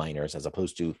to the miners as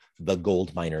opposed to the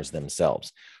gold miners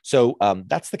themselves. So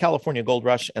that's the California gold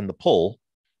rush, and the pull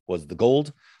was the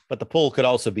gold, but the pull could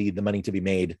also be the money to be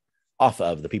made off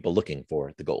of the people looking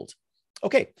for the gold.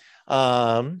 Okay.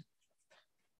 And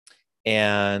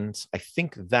I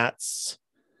think that's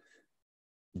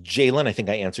Jalen. I think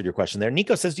I answered your question there.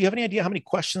 Nico says, do you have any idea how many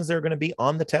questions there are going to be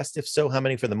on the test? If so, how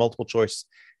many for the multiple choice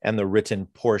and the written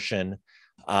portion?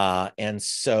 And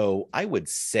so I would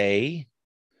say,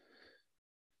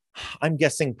 I'm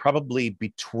guessing probably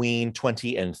between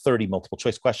 20 and 30 multiple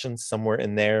choice questions, somewhere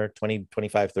in there, 20,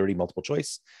 25, 30 multiple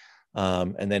choice.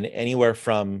 And then anywhere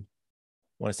from,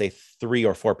 I want to say 3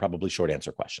 or 4 probably short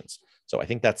answer questions. So I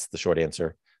think that's the short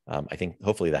answer. I think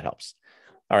hopefully that helps.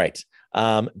 All right.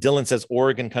 Dylan says,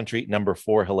 Oregon country number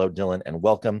 4. Hello, Dylan, and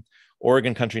welcome.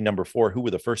 Oregon country number 4, who were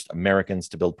the first Americans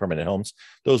to build permanent homes?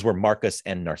 Those were Marcus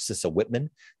and Narcissa Whitman.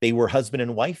 They were husband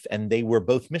and wife, and they were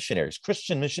both missionaries,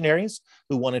 Christian missionaries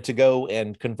who wanted to go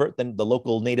and convert the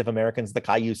local Native Americans, the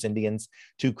Cayuse Indians,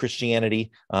 to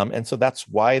Christianity. And so that's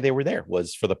why they were there,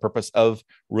 was for the purpose of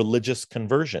religious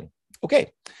conversion.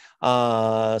 Okay.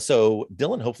 So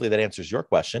Dylan, hopefully that answers your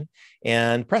question.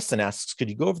 And Preston asks, could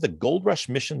you go over the Gold Rush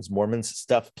Missions Mormons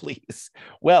stuff, please?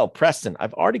 Well, Preston,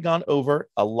 I've already gone over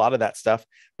a lot of that stuff,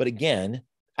 but again,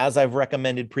 as I've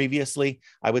recommended previously,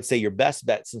 I would say your best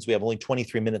bet, since we have only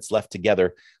 23 minutes left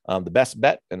together, the best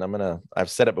bet, and I've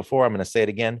said it before, I'm going to say it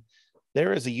again.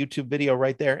 There is a YouTube video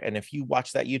right there. And if you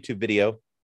watch that YouTube video,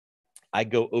 I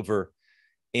go over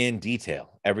in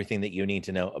detail everything that you need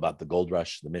to know about the gold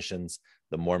rush, the missions,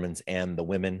 the Mormons, and the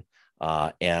women.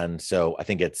 And so I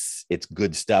think it's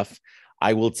good stuff.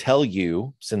 I will tell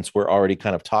you, since we're already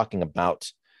kind of talking about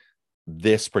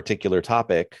this particular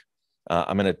topic,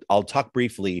 I'll talk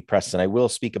briefly, Preston. I will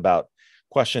speak about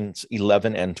questions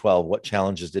 11 and 12. What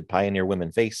challenges did pioneer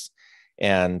women face?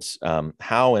 And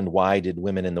how and why did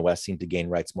women in the West seem to gain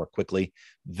rights more quickly?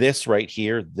 This right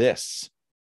here, this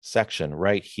section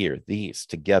right here, these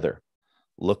together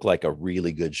look like a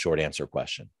really good short answer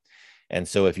question. And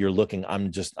so if you're looking,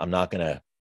 I'm not going to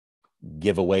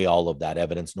give away all of that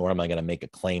evidence, nor am I going to make a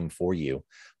claim for you.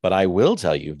 But I will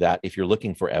tell you that if you're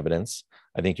looking for evidence,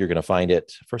 I think you're going to find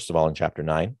it, first of all, in chapter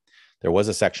 9. There was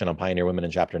a section on pioneer women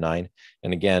in chapter 9.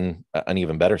 And again, an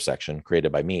even better section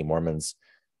created by me, Mormons,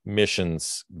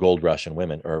 Missions, Gold Rush, and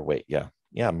Women. Or wait,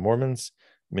 yeah, Mormons,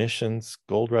 Missions,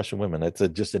 Gold Rush, and Women. It's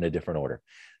just in a different order.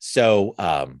 So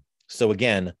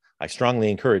again, I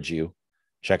strongly encourage you,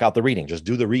 check out the reading. Just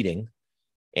do the reading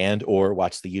and or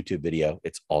watch the YouTube video.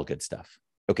 It's all good stuff.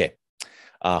 Okay.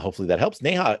 Hopefully that helps.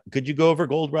 Neha, could you go over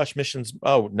Gold Rush Missions?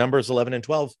 Oh, numbers 11 and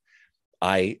 12.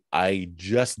 I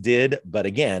just did, but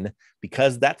again,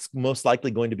 because that's most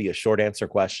likely going to be a short answer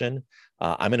question,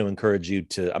 I'm going to encourage you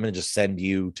to, I'm going to just send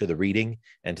you to the reading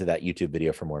and to that YouTube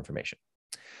video for more information.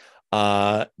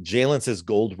 Jalen says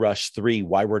Gold Rush 3.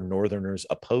 Why were Northerners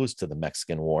opposed to the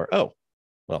Mexican War? Oh,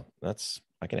 well,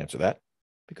 I can answer that.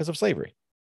 Because of slavery,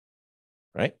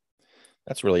 right?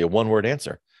 That's really a one-word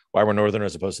answer. Why were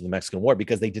Northerners opposed to the Mexican War?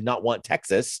 Because they did not want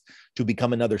Texas to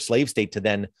become another slave state to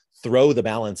then throw the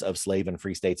balance of slave and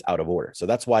free states out of order. So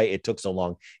that's why it took so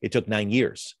long. It took 9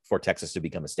 years for Texas to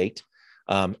become a state.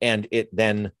 And it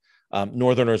then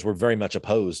Northerners were very much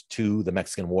opposed to the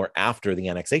Mexican War after the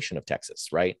annexation of Texas,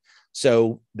 right?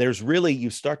 So there's really, you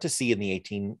start to see in the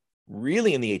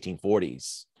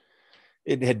 1840s,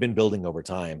 it had been building over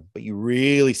time, but you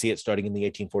really see it starting in the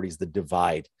 1840s, the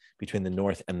divide between the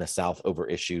North and the South over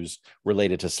issues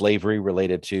related to slavery,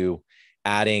 related to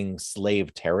adding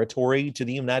slave territory to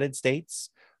the United States,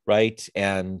 right?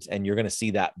 And you're going to see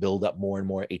that build up more and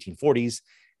more 1840s,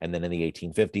 and then in the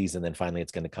 1850s, and then finally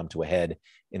it's going to come to a head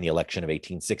in the election of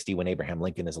 1860 when Abraham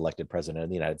Lincoln is elected president of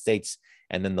the United States,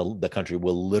 and then the country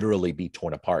will literally be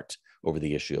torn apart over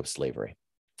the issue of slavery.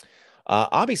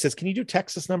 Abby says, can you do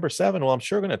Texas number 7? Well, I'm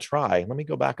sure going to try. Let me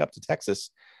go back up to Texas.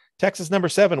 Texas number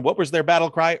 7. What was their battle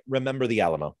cry? Remember the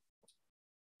Alamo.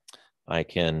 I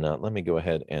can, let me go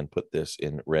ahead and put this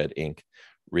in red ink.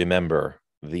 Remember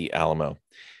the Alamo.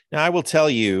 Now, I will tell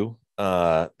you,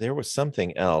 there was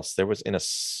something else. There was in a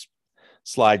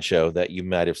slideshow that you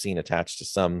might have seen attached to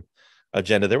some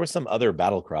agenda. There was some other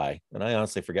battle cry, and I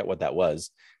honestly forget what that was.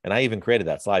 And I even created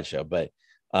that slideshow, but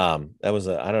that was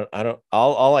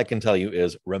all I can tell you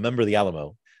is remember the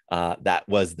Alamo. That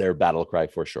was their battle cry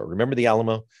for sure. Remember the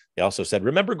Alamo. They also said,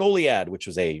 remember Goliad, which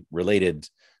was a related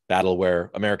battle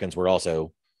where Americans were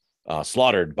also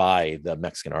slaughtered by the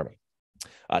Mexican army.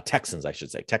 Texans, I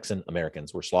should say. Texan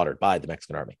Americans were slaughtered by the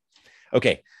Mexican army.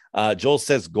 Okay. Joel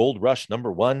says Gold Rush number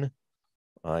 1.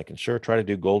 I can sure try to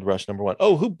do Gold Rush number 1.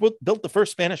 Oh, who built the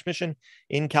first Spanish mission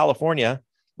in California?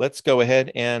 Let's go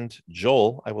ahead and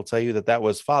Joel, I will tell you that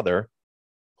was Father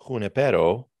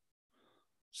Junipero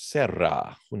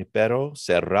Serra. Junipero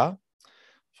Serra.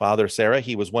 Father Serra.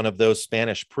 He was one of those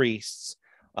Spanish priests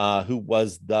who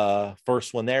was the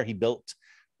first one there. He built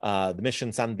the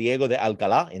mission San Diego de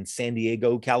Alcalá in San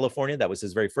Diego, California. That was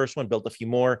his very first one. Built a few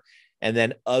more. And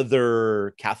then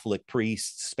other Catholic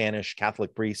priests, Spanish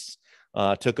Catholic priests,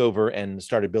 took over and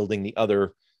started building the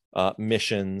other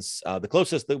missions.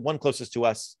 The one closest to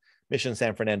us, Mission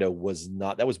San Fernando, was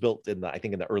not, that was built in I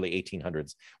think in the early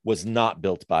 1800s, was not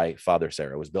built by Father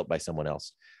Serra. It was built by someone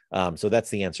else. So that's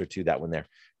the answer to that one there.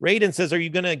 Raiden says, are you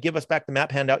going to give us back the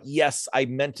map handout? Yes, I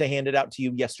meant to hand it out to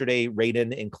you yesterday,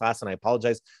 Raiden, in class, and I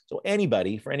apologize. So for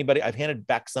anybody, I've handed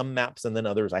back some maps and then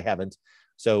others I haven't.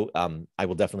 So I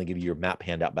will definitely give you your map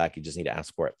handout back. You just need to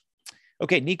ask for it.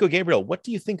 Okay, Nico Gabriel, what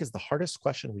do you think is the hardest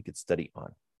question we could study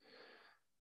on?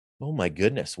 Oh my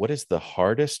goodness, what is the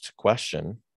hardest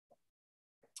question?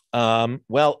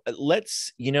 Well,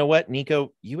 you know what,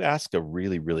 Nico, you asked a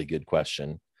really, really good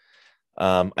question.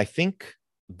 I think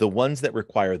the ones that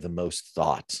require the most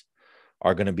thought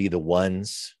are going to be the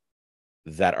ones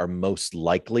that are most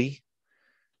likely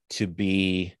to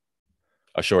be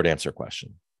a short answer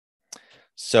question.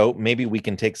 So maybe we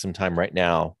can take some time right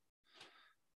now.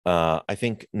 I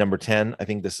think number 10, I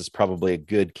think this is probably a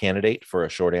good candidate for a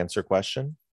short answer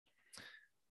question.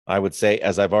 I would say,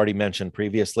 as I've already mentioned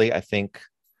previously, I think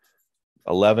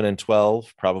 11 and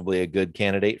 12, probably a good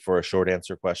candidate for a short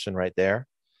answer question right there.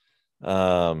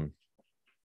 You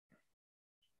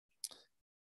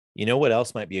know what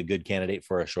else might be a good candidate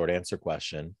for a short answer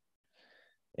question?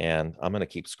 And I'm going to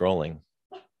keep scrolling.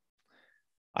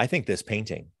 I think this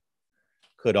painting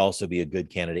could also be a good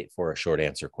candidate for a short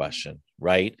answer question,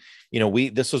 right? You know,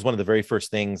 this was one of the very first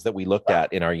things that we looked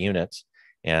at in our unit,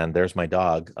 and there's my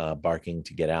dog barking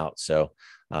to get out. So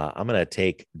I'm going to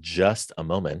take just a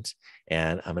moment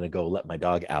and I'm going to go let my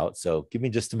dog out. So give me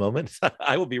just a moment.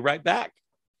 I will be right back.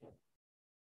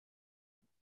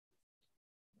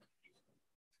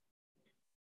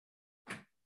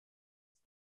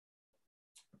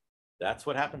 That's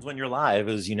what happens when you're live,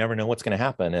 is you never know what's going to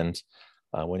happen. And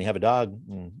when you have a dog,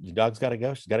 your dog's got to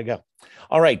go. She's got to go.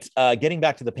 All right. Getting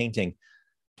back to the painting,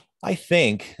 I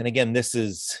think, and again, this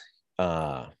is,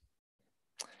 I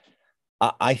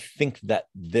think that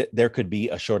there could be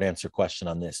a short answer question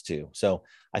on this too. So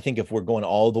I think if we're going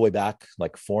all the way back,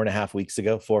 like 4.5 weeks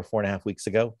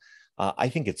ago, I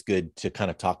think it's good to kind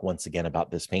of talk once again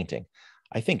about this painting.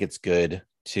 I think it's good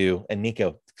to, and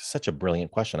Nico, such a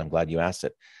brilliant question. I'm glad you asked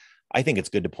it. I think it's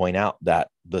good to point out that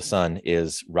the sun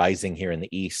is rising here in the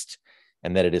east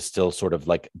and that it is still sort of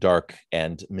like dark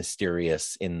and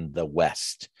mysterious in the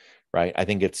west, right? I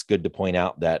think it's good to point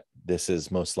out that this is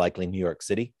most likely New York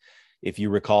City. If you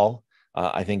recall,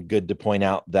 I think good to point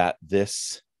out that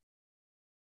the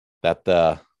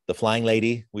flying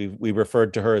lady, we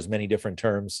referred to her as many different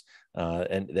terms,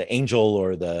 and the angel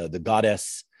or the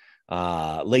goddess,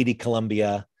 Lady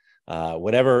Columbia,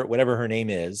 whatever her name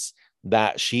is,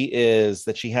 that she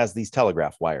has these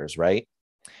telegraph wires, right?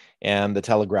 And the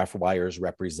telegraph wires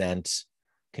represent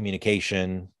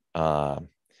communication.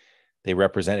 They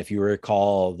represent, if you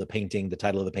recall the painting, the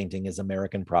title of the painting is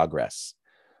American Progress.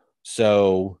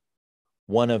 So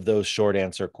one of those short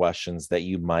answer questions that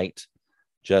you might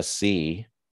just see,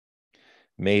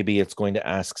 maybe it's going to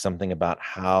ask something about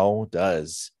how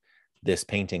does this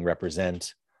painting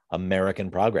represent American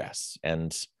progress,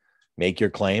 and make your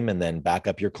claim and then back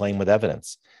up your claim with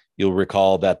evidence. You'll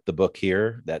recall that the book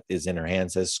here that is in her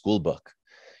hand says school book.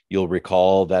 You'll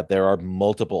recall that there are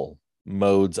multiple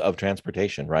modes of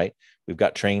transportation, right? We've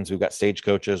got trains, we've got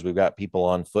stagecoaches, we've got people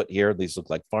on foot here. These look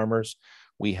like farmers.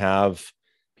 We have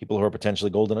people who are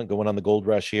potentially going on the gold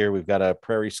rush here. We've got a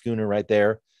prairie schooner right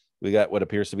there. We got what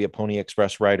appears to be a Pony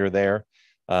Express rider there.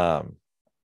 Um,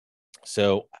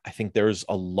 so I think there's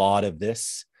a lot of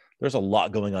this. There's a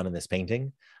lot going on in this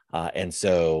painting. And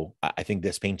so I think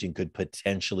this painting could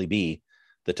potentially be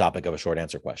the topic of a short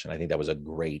answer question. I think that was a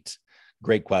great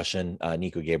question.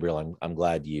 Nico Gabriel, I'm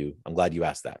glad you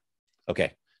asked that.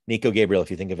 Okay. Nico Gabriel,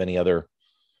 if you think of any other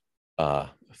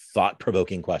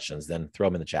thought-provoking questions, then throw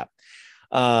them in the chat.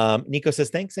 Nico says,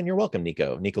 thanks, and you're welcome,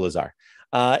 Nico Lazar.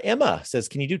 Emma says,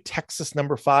 can you do Texas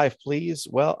number 5, please?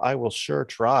 Well, I will sure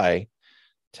try.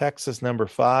 Texas number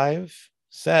 5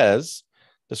 says,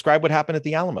 describe what happened at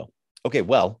the Alamo. Okay,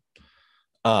 well,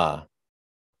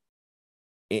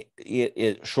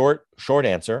 short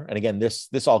answer. And again,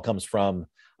 this all comes from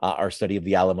our study of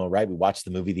the Alamo, right? We watched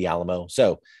the movie The Alamo.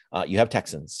 So you have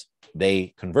Texans.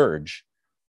 They converge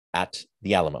at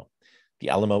the Alamo. The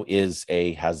Alamo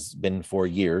has been for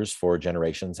years, for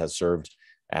generations, has served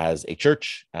as a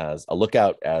church, as a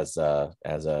lookout, as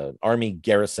an army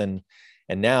garrison.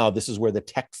 And now this is where the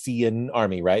Texian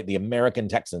army, right? The American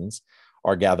Texans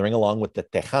are gathering along with the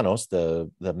Tejanos,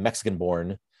 the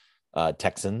Mexican-born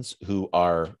Texans, who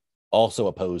are also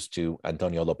opposed to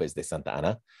Antonio Lopez de Santa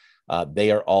Anna.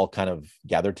 They are all kind of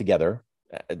gathered together,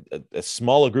 as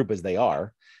small a group as they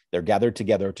are. They're gathered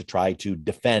together to try to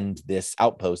defend this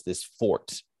outpost, this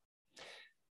fort.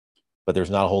 But there's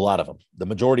not a whole lot of them. The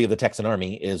majority of the Texan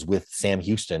army is with Sam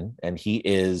Houston, and he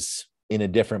is in a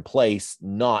different place,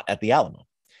 not at the Alamo.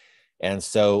 And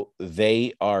so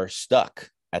they are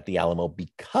stuck at the Alamo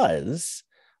because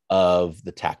of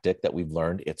the tactic that we've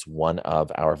learned. It's one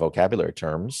of our vocabulary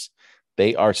terms.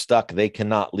 They are stuck. They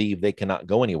cannot leave. They cannot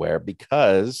go anywhere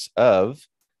because of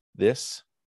this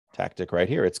tactic right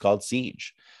here. It's called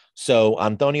siege. So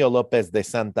Antonio Lopez de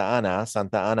Santa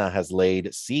Anna has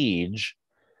laid siege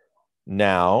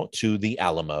now to the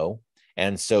Alamo.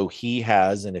 And so he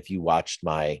has, and if you watched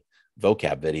my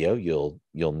vocab video, you'll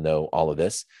know all of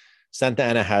this. Santa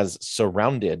Anna has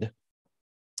surrounded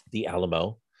the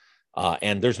Alamo,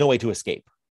 and there's no way to escape.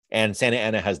 And Santa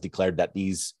Anna has declared that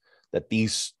these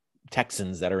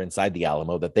Texans that are inside the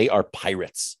Alamo, that they are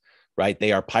pirates, right?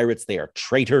 They are pirates. They are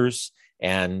traitors.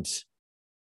 And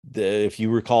if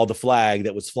you recall the flag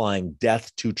that was flying,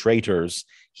 death to traitors,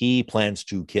 he plans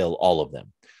to kill all of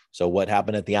them. So what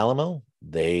happened at the Alamo?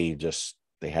 They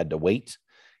had to wait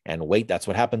and wait. That's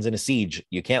what happens in a siege.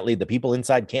 You can't leave. The people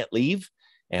inside can't leave.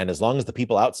 And as long as the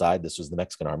people outside, this was the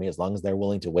Mexican army, as long as they're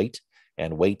willing to wait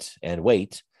and wait and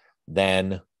wait,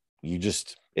 then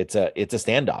it's a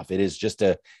standoff. It's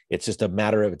just a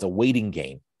matter of, it's a waiting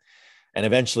game. And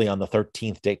eventually on the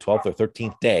 13th day, 12th or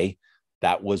 13th day,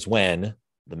 that was when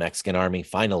the Mexican army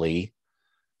finally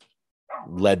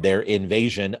led their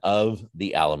invasion of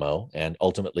the Alamo. And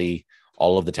ultimately,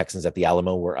 all of the Texans at the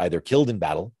Alamo were either killed in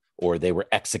battle or they were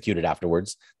executed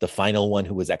afterwards. The final one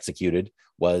who was executed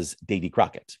was Davy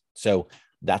Crockett. So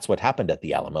that's what happened at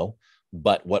the Alamo.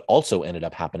 But what also ended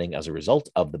up happening as a result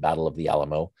of the Battle of the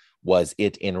Alamo was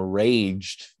it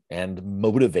enraged and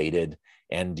motivated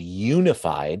and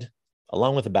unified,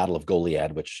 along with the Battle of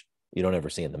Goliad, which you don't ever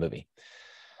see in the movie,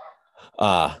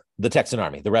 the Texan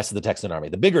army, the rest of the Texan army,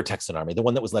 the bigger Texan army, the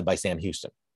one that was led by Sam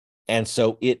Houston. And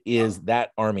so it is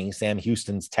that army, Sam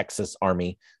Houston's Texas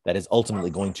army, that is ultimately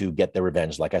going to get their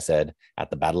revenge, like I said, at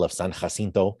the Battle of San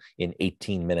Jacinto in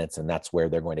 18 minutes. And that's where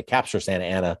they're going to capture Santa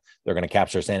Anna. They're going to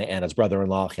capture Santa Anna's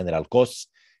brother-in-law, General Cos,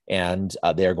 and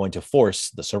they are going to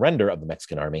force the surrender of the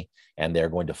Mexican army. And they're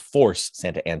going to force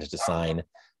Santa Anna to sign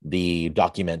the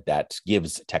document that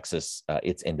gives Texas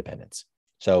its independence.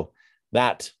 So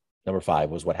that, number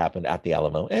 5, was what happened at the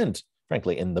Alamo and,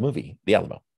 frankly, in the movie, The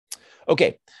Alamo.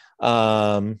 Okay.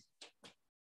 I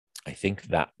think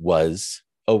that was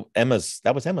Emma's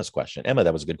question. Emma,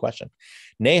 that was a good question.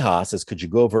 Neha says, could you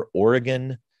go over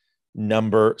Oregon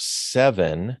number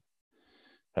 7?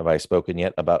 Have I spoken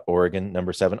yet about Oregon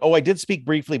number 7? Oh, I did speak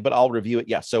briefly, but I'll review it.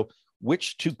 Yeah. So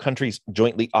which two countries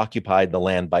jointly occupied the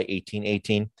land by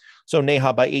 1818? So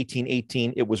Neha, by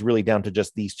 1818, it was really down to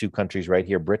just these two countries right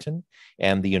here, Britain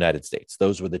and the United States.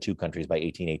 Those were the two countries by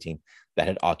 1818 that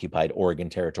had occupied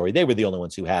Oregon territory. They were the only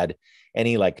ones who had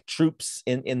any troops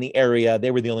in the area.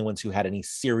 They were the only ones who had any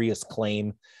serious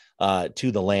claim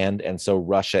to the land. And so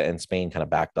Russia and Spain kind of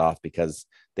backed off because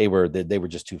they were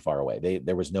just too far away.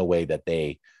 There was no way that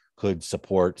they could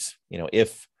support,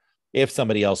 if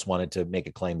somebody else wanted to make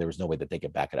a claim, there was no way that they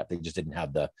could back it up. They just didn't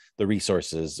have the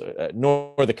resources,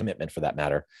 nor the commitment, for that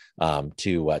matter,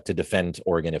 to defend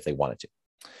Oregon if they wanted to.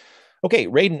 Okay,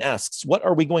 Raiden asks, what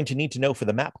are we going to need to know for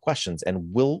the map questions,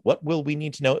 and what will we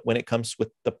need to know when it comes with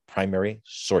the primary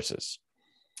sources?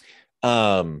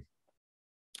 So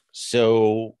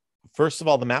first of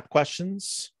all, the map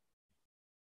questions,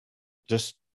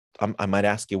 just I might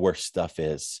ask you where stuff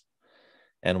is.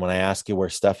 And when I ask you where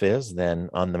stuff is, then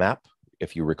on the map,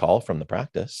 if you recall from the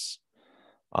practice,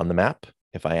 on the map,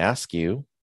 if I ask you,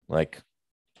 like,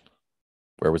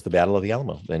 where was the Battle of the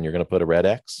Alamo? Then you're going to put a red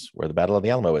X where the Battle of the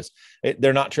Alamo is.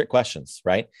 They're not trick questions,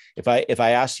 right? If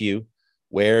I ask you,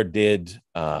 where did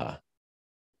where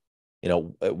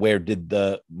did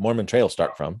the Mormon Trail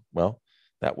start from? Well,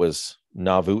 that was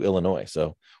Nauvoo, Illinois.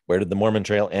 So where did the Mormon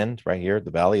Trail end? Right here,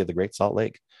 the Valley of the Great Salt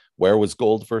Lake. Where was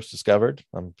gold first discovered?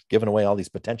 I'm giving away all these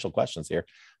potential questions here.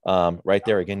 Right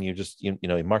there, again, you just you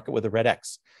mark it with a red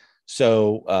X.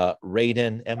 So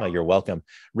Raiden, Emma, you're welcome.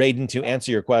 Raiden, to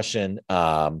answer your question,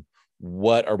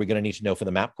 what are we going to need to know for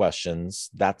the map questions?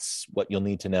 That's what you'll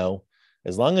need to know.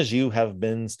 As long as you have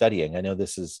been studying, I know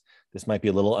this might be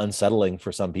a little unsettling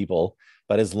for some people,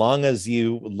 but as long as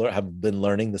you have been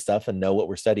learning the stuff and know what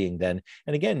we're studying, then,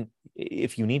 and again,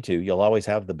 if you need to, you'll always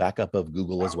have the backup of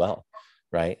Google as well,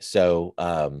 right? So,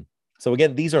 so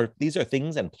again, these are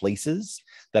things and places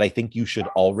that I think you should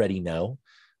already know.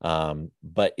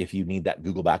 But if you need that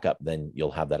Google backup, then you'll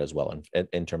have that as well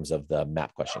in terms of the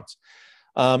map questions.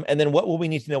 And then what will we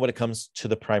need to know when it comes to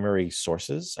the primary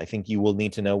sources? I think you will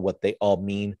need to know what they all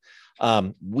mean.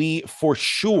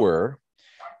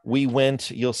 We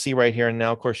went, you'll see right here. And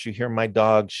now, of course, you hear my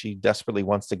dog. She desperately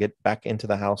wants to get back into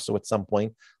the house. So at some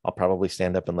point, I'll probably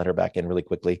stand up and let her back in really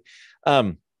quickly.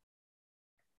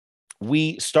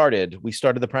 We started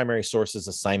the primary sources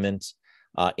assignment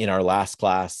in our last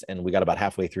class, and we got about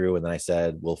halfway through. And then I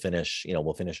said, we'll finish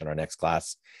in our next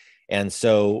class. And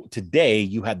so today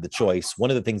you had the choice. One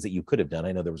of the things that you could have done,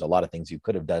 I know there was a lot of things you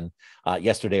could have done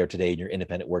yesterday or today in your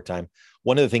independent work time.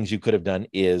 One of the things you could have done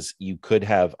is you could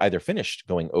have either finished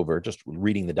going over, just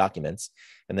reading the documents.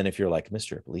 And then if you're like,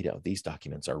 Mr. Ippolito, these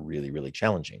documents are really, really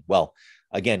challenging. Well,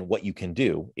 again, what you can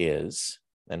do is,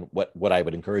 and what I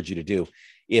would encourage you to do,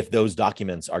 if those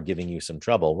documents are giving you some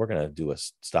trouble, we're going to do a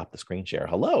stop the screen share.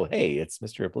 Hello. Hey, it's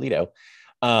Mr. Ippolito.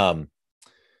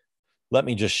 Let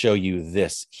me just show you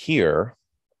this here.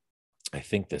 I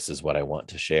think this is what I want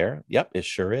to share. Yep, it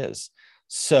sure is.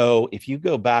 So if you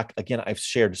go back, again, I've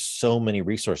shared so many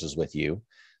resources with you.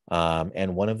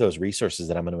 And one of those resources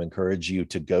that I'm going to encourage you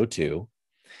to go to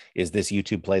is this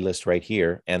YouTube playlist right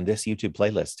here. And this YouTube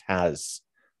playlist has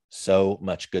so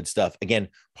much good stuff. Again,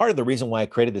 part of the reason why I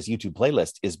created this YouTube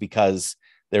playlist is because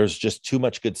there's just too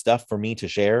much good stuff for me to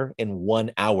share in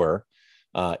 1 hour.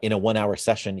 In a 1 hour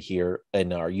session here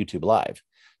in our YouTube live.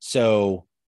 So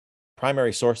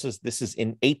primary sources, this is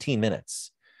in 18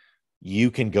 minutes.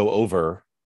 You can go over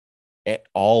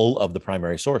all of the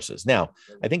primary sources. Now,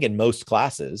 I think in most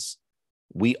classes,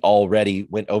 we already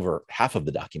went over half of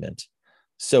the document.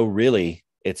 So really,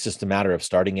 it's just a matter of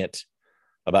starting it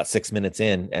about 6 minutes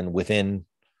in, and within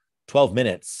 12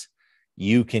 minutes,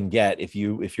 you can get, if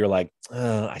you're like,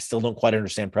 I still don't quite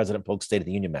understand President Polk's State of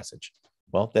the Union message.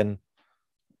 Well, then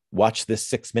watch this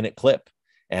 6-minute clip,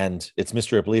 and it's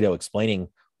Mr. Ippolito explaining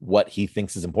what he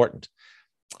thinks is important.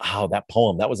 Oh, that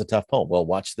poem, that was a tough poem. Well,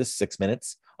 watch this 6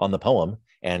 minutes on the poem,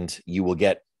 and you will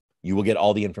get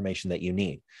all the information that you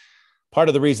need. Part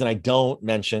of the reason I don't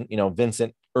mention,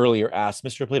 Vincent earlier asked,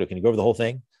 Mr. Ippolito, can you go over the whole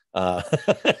thing?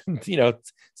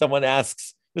 Someone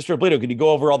asks, Mr. Ippolito, can you go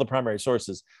over all the primary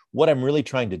sources? What I'm really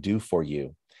trying to do for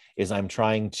you is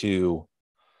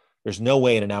there's no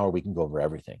way in an hour we can go over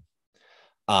everything.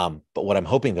 But what I'm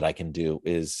hoping that I can do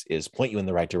is point you in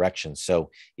the right direction.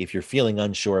 So if you're feeling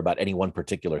unsure about any one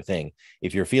particular thing,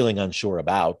 if you're feeling unsure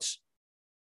about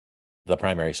the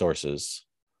primary sources,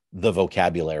 the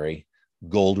vocabulary,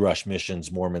 gold rush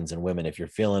missions, Mormons and women, if you're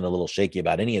feeling a little shaky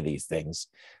about any of these things,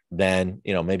 then,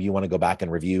 maybe you want to go back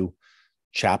and review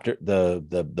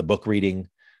the book reading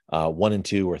 1 and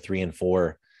 2 or 3 and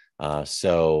 4.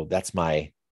 So that's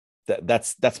my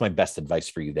best advice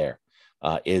for you there.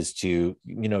 Is to,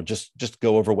 just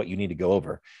go over what you need to go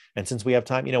over. And since we have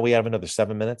time, we have another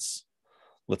 7 minutes.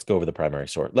 Let's go over the primary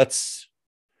source. Let's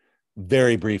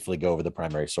very briefly go over the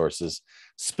primary sources.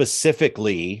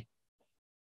 Specifically,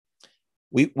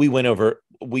 we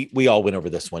all went over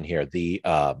this one here, the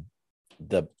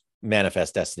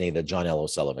Manifest Destiny, the John L.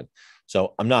 O'Sullivan.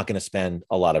 So I'm not going to spend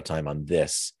a lot of time on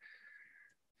this.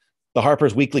 The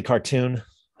Harper's Weekly cartoon,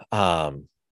 I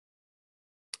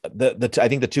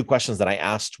think the two questions that I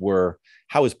asked were,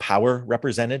 how is power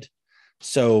represented?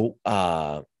 So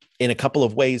in a couple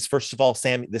of ways, first of all,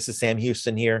 this is Sam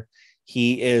Houston here.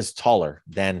 He is taller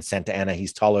than Santa Anna.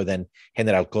 He's taller than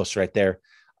General Cos right there.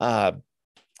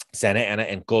 Santa Anna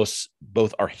and Cos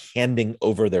both are handing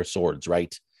over their swords,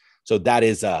 right? So that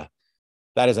is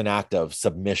an act of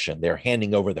submission. They're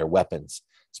handing over their weapons.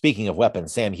 Speaking of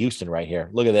weapons, Sam Houston right here.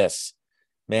 Look at this.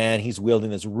 Man, he's wielding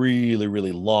this really,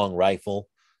 really long rifle.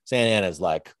 Santa Anna's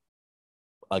like,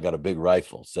 I got a big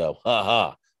rifle. So,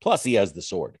 haha. Plus, he has the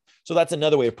sword. So that's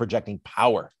another way of projecting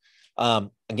power.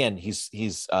 Again,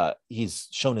 he's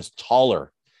shown as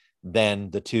taller than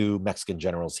the two Mexican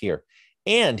generals here.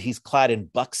 And he's clad in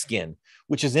buckskin,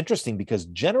 which is interesting because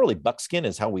generally buckskin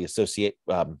is how we associate.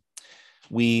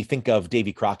 We think of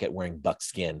Davy Crockett wearing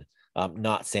buckskin,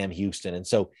 not Sam Houston. And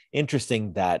so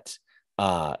interesting that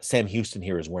Sam Houston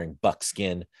here is wearing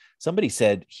buckskin. Somebody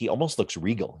said he almost looks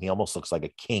regal. He almost looks like a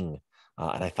king.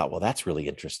 And I thought, well, that's really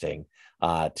interesting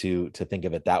to think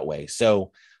of it that way.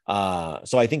 So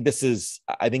I think this is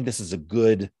a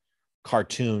good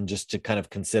cartoon just to kind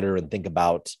of consider and think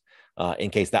about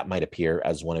in case that might appear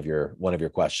as one of your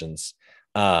questions.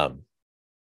 And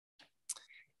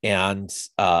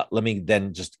let me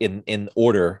then just in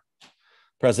order.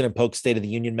 President Polk's State of the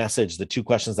Union message, the two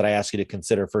questions that I ask you to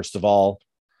consider. First of all,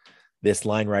 this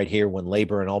line right here, when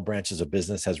labor in all branches of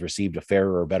business has received a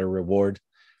fairer or better reward.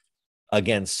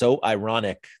 Again, so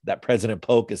ironic that President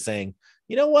Polk is saying,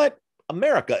 you know what?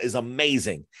 America is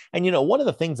amazing. And, you know, one of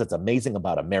the things that's amazing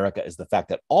about America is the fact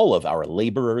that all of our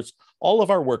laborers, all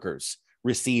of our workers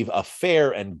receive a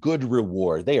fair and good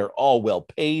reward. They are all well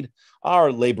paid.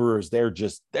 Our laborers, they're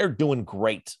doing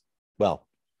great. Well,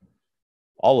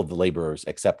 all of the laborers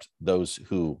except those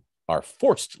who are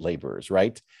forced laborers,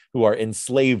 right? Who are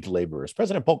enslaved laborers.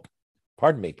 President Polk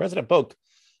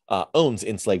owns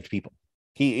enslaved people.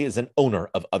 He is an owner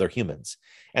of other humans.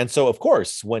 And so, of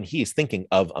course, when he's thinking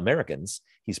of Americans,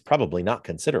 he's probably not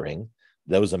considering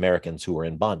those Americans who are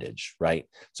in bondage, right?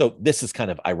 So this is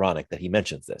kind of ironic that he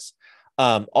mentions this.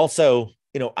 Also,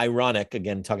 you know, ironic,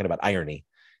 again, talking about irony,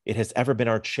 it has ever been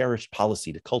our cherished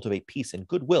policy to cultivate peace and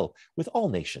goodwill with all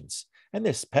nations. And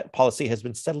this pet policy has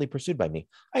been steadily pursued by me.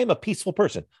 I am a peaceful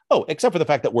person. Oh, except for the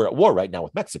fact that we're at war right now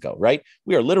with Mexico, right?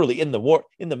 We are literally in the war,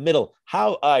 in the middle.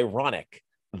 How ironic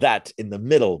that in the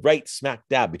middle, right smack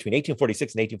dab between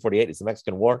 1846 and 1848 is the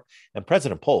Mexican War. And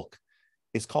President Polk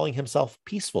is calling himself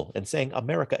peaceful and saying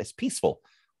America is peaceful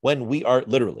when we are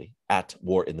literally at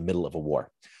war in the middle of a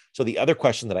war. So the other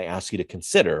question that I ask you to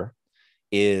consider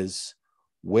is,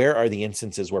 where are the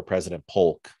instances where President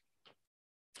Polk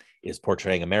is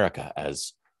portraying America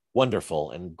as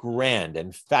wonderful and grand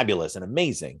and fabulous and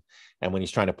amazing, and when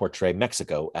he's trying to portray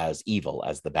Mexico as evil,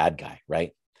 as the bad guy,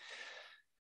 right?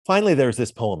 Finally, there's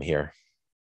this poem here.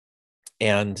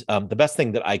 And the best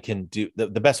thing that I can do, the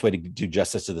best way to do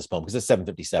justice to this poem, because it's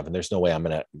 7:57, there's no way I'm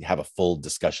going to have a full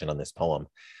discussion on this poem.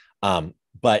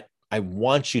 But I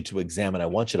want you to examine, I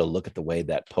want you to look at the way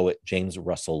that poet James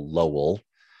Russell Lowell,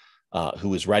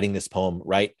 who is writing this poem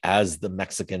right as the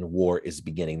Mexican War is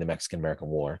beginning, the Mexican-American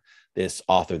War, this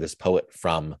author, this poet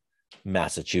from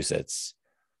Massachusetts,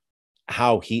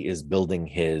 how he is building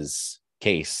his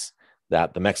case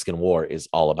that the Mexican War is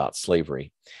all about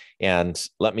slavery. And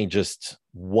let me just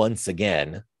once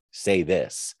again say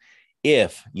this.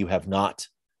 If you have not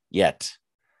yet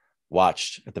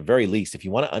watched, at the very least, if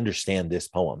you want to understand this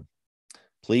poem,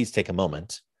 please take a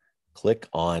moment, click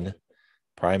on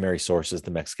primary sources,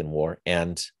 the Mexican War,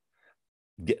 and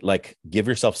give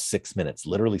yourself 6 minutes,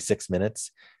 literally 6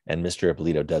 minutes. And Mr.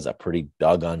 Ippolito does a pretty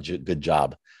doggone good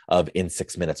job of, in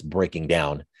 6 minutes, breaking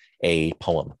down a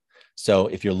poem. So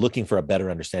if you're looking for a better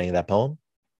understanding of that poem,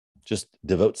 just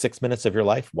devote 6 minutes of your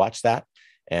life, watch that,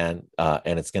 and you'll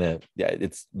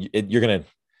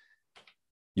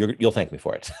thank me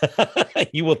for it.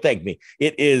 You will thank me.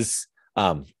 It's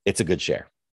a good share.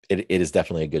 It is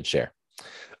definitely a good share.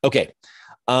 Okay.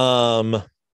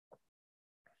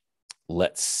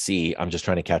 Let's see. I'm just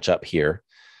trying to catch up here.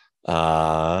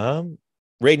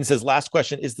 Raiden says, last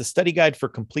question, is the study guide for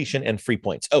completion and free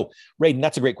points? Oh, Raiden,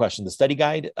 that's a great question. The study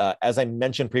guide, as I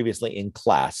mentioned previously in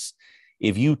class,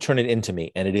 if you turn it into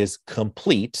me and it is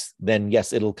complete, then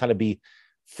yes, it'll kind of be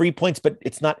free points, but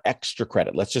it's not extra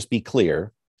credit. Let's just be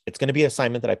clear. It's going to be an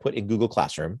assignment that I put in Google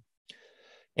Classroom,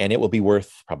 and it will be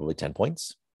worth probably 10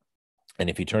 points. And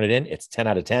if you turn it in, it's 10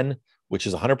 out of 10, which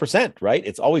is 100%, right?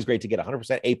 It's always great to get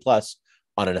 100% A+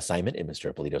 on an assignment in Mr.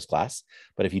 Ippolito's class.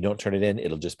 But if you don't turn it in,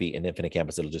 it'll just be in Infinite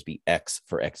Campus. It'll just be X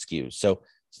for XQs. So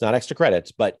it's not extra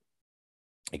credits, but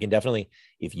I can definitely,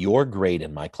 if your grade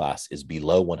in my class is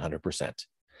below 100%,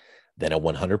 then a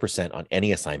 100% on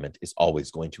any assignment is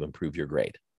always going to improve your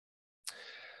grade.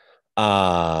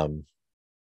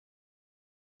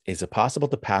 Is it possible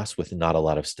to pass with not a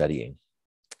lot of studying?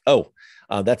 Oh,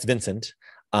 that's Vincent.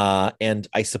 And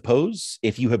I suppose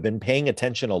if you have been paying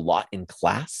attention a lot in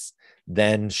class,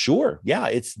 then sure. Yeah,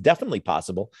 it's definitely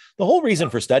possible. The whole reason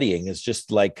for studying is just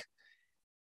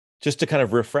to kind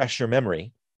of refresh your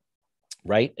memory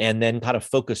right? And then kind of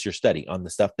focus your study on the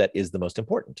stuff that is the most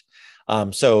important.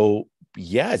 So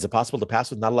yeah, is it possible to pass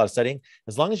with not a lot of studying?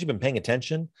 As long as you've been paying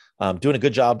attention, doing a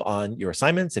good job on your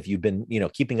assignments, if you've been,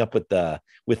 keeping up with the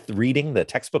reading, the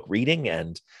textbook reading,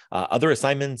 and other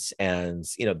assignments, and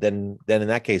then in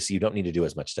that case, you don't need to do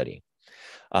as much studying.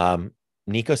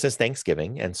 Nico says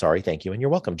Thanksgiving and sorry, thank you, and you're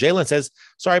welcome. Jalen says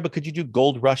sorry, but could you do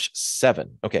Gold Rush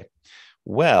 7? Okay,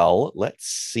 well, let's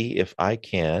see if I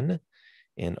can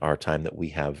in our time that we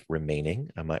have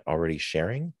remaining. Am I already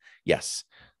sharing? Yes.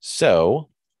 So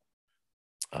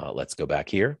let's go back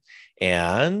here.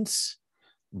 And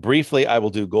briefly, I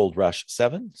will do Gold Rush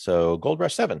 7. So Gold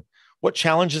Rush 7. What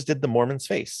challenges did the Mormons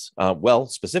face? Well,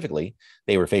 specifically,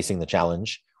 they were facing the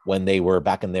challenge when they were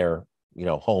back in their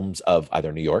homes of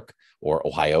either New York or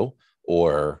Ohio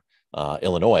or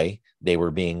Illinois. They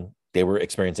were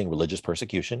experiencing religious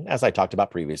persecution, as I talked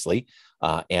about previously.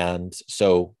 And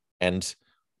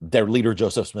their leader,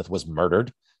 Joseph Smith, was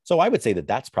murdered. So I would say that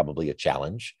that's probably a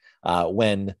challenge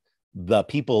when the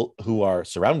people who are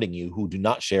surrounding you, who do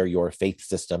not share your faith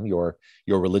system, your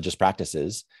religious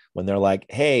practices, when they're like,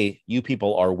 hey, you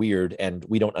people are weird and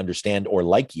we don't understand or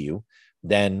like you,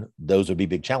 then those would be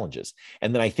big challenges.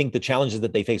 And then I think the challenges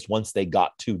that they faced once they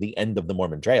got to the end of the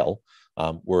Mormon Trail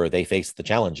were they faced the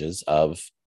challenges of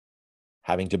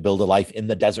having to build a life in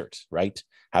the desert, right?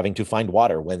 Having to find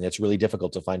water when it's really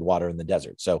difficult to find water in the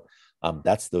desert. So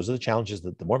those are the challenges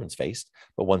that the Mormons faced.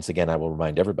 But once again, I will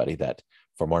remind everybody that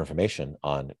for more information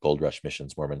on Gold Rush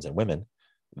missions, Mormons, and women,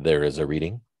 there is a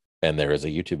reading and there is a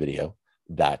YouTube video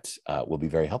that will be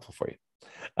very helpful for you.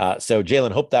 So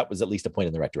Jalen, hope that was at least a point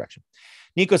in the right direction.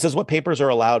 Nico says, what papers are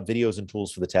allowed, videos, and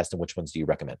tools for the test, and which ones do you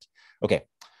recommend? Okay,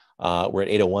 we're at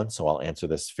 8:01, so I'll answer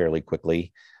this fairly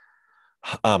quickly.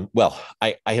 Well,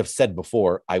 I have said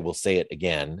before, I will say it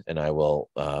again, and I will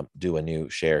do a new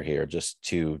share here just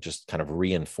to kind of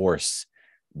reinforce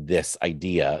this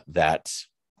idea that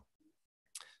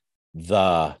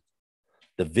the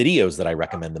videos that I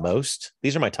recommend the most,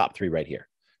 these are my top 3 right here,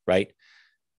 right?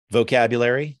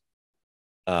 Vocabulary.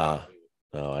 Oh,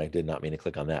 I did not mean to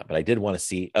click on that, but I did want to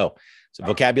see. Oh, so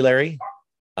vocabulary,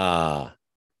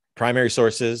 primary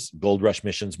sources, Gold Rush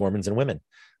missions, Mormons, and women.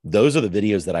 Those are the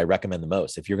videos that I recommend the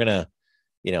most. If you're gonna,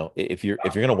 if you're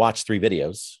gonna watch 3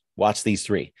 videos, watch these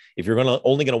 3. If you're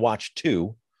only gonna watch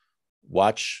 2,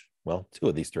 watch 2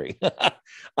 of these 3.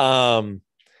 And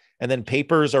then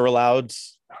papers are allowed.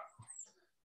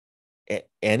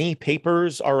 Any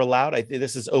papers are allowed.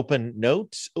 This is open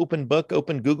notes, open book,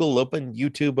 open Google, open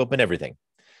YouTube, open everything.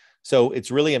 So it's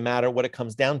really a matter. What it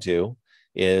comes down to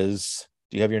is,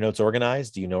 do you have your notes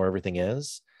organized? Do you know where everything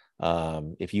is?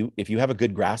 If you have a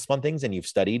good grasp on things and you've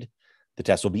studied, the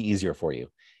test will be easier for you.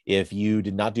 If you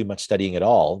did not do much studying at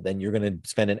all, then you're going to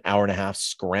spend an hour and a half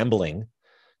scrambling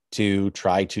to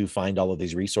try to find all of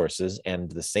these resources. And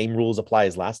the same rules apply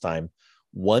as last time.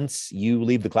 Once you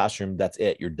leave the classroom, that's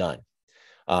it. You're done.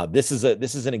 This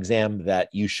is an exam that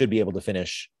you should be able to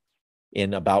finish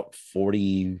in about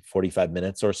 45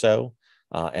 minutes or so,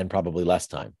 and probably less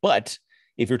time. But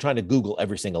if you're trying to Google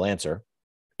every single answer,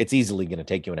 it's easily going to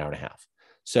take you an hour and a half.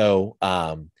 So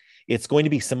it's going to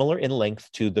be similar in length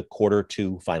to the quarter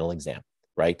 2 final exam,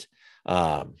 right?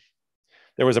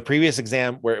 There was a previous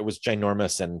exam where it was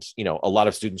ginormous and, a lot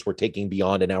of students were taking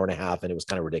beyond an hour and a half and it was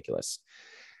kind of ridiculous.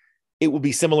 It will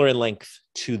be similar in length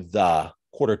to the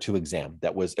quarter 2 exam.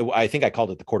 I think I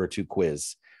called it the quarter 2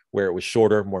 quiz, where it was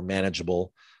shorter, more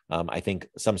manageable. I think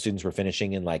some students were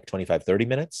finishing in like 25, 30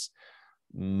 minutes.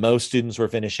 Most students were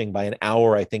finishing by an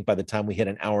hour. I think by the time we hit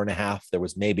an hour and a half, there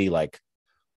was maybe like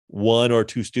 1 or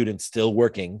 2 students still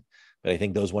working. But I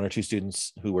think those 1 or 2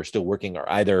 students who were still working are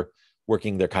either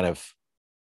working, they're kind of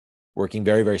working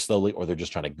very, very slowly, or they're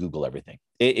just trying to Google everything.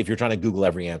 If you're trying to Google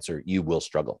every answer, you will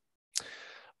struggle.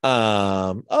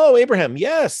 Oh, Abraham,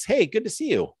 yes. Hey, good to see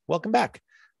you. Welcome back.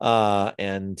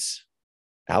 And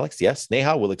Alex, yes,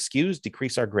 Neha will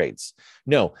decrease our grades.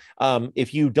 No,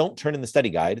 if you don't turn in the study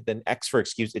guide, then X for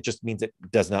excuse, it just means it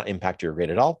does not impact your grade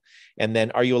at all. And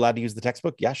then are you allowed to use the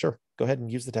textbook? Yeah, sure. Go ahead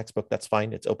and use the textbook. That's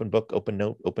fine. It's open book, open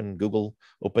note, open Google,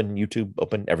 open YouTube,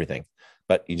 open everything.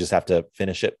 But you just have to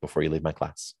finish it before you leave my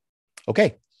class.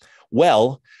 Okay.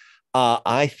 Well,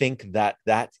 I think that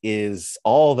is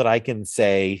all that I can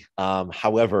say.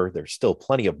 However, there's still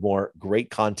plenty of more great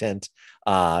content,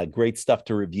 great stuff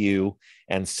to review.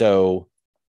 And so,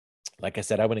 like I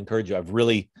said, I would encourage you. I've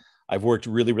worked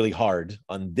really, really hard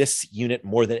on this unit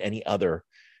more than any other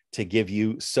to give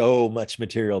you so much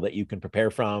material that you can prepare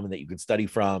from and that you can study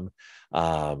from.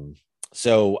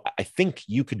 So I think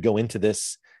you could go into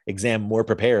this exam more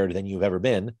prepared than you've ever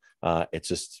been, It's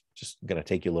just going to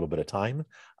take you a little bit of time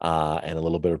and a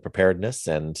little bit of preparedness,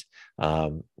 and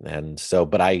so.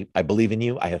 But I believe in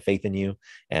you. I have faith in you,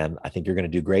 and I think you're going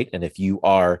to do great. And if you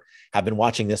have been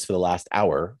watching this for the last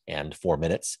hour and 4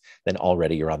 minutes, then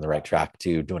already you're on the right track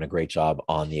to doing a great job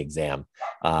on the exam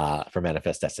for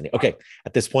Manifest Destiny. Okay,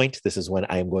 at this point, this is when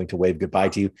I am going to wave goodbye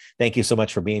to you. Thank you so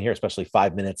much for being here, especially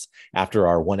 5 minutes after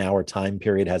our 1 hour time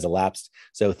period has elapsed.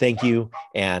 So thank you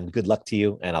and good luck to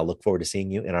you. And I'll look forward to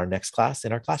seeing you in our next class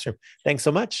in our classroom. Thanks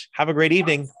so much. Have a great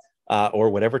evening or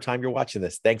whatever time you're watching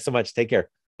this. Thanks so much. Take care.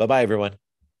 Bye-bye, everyone.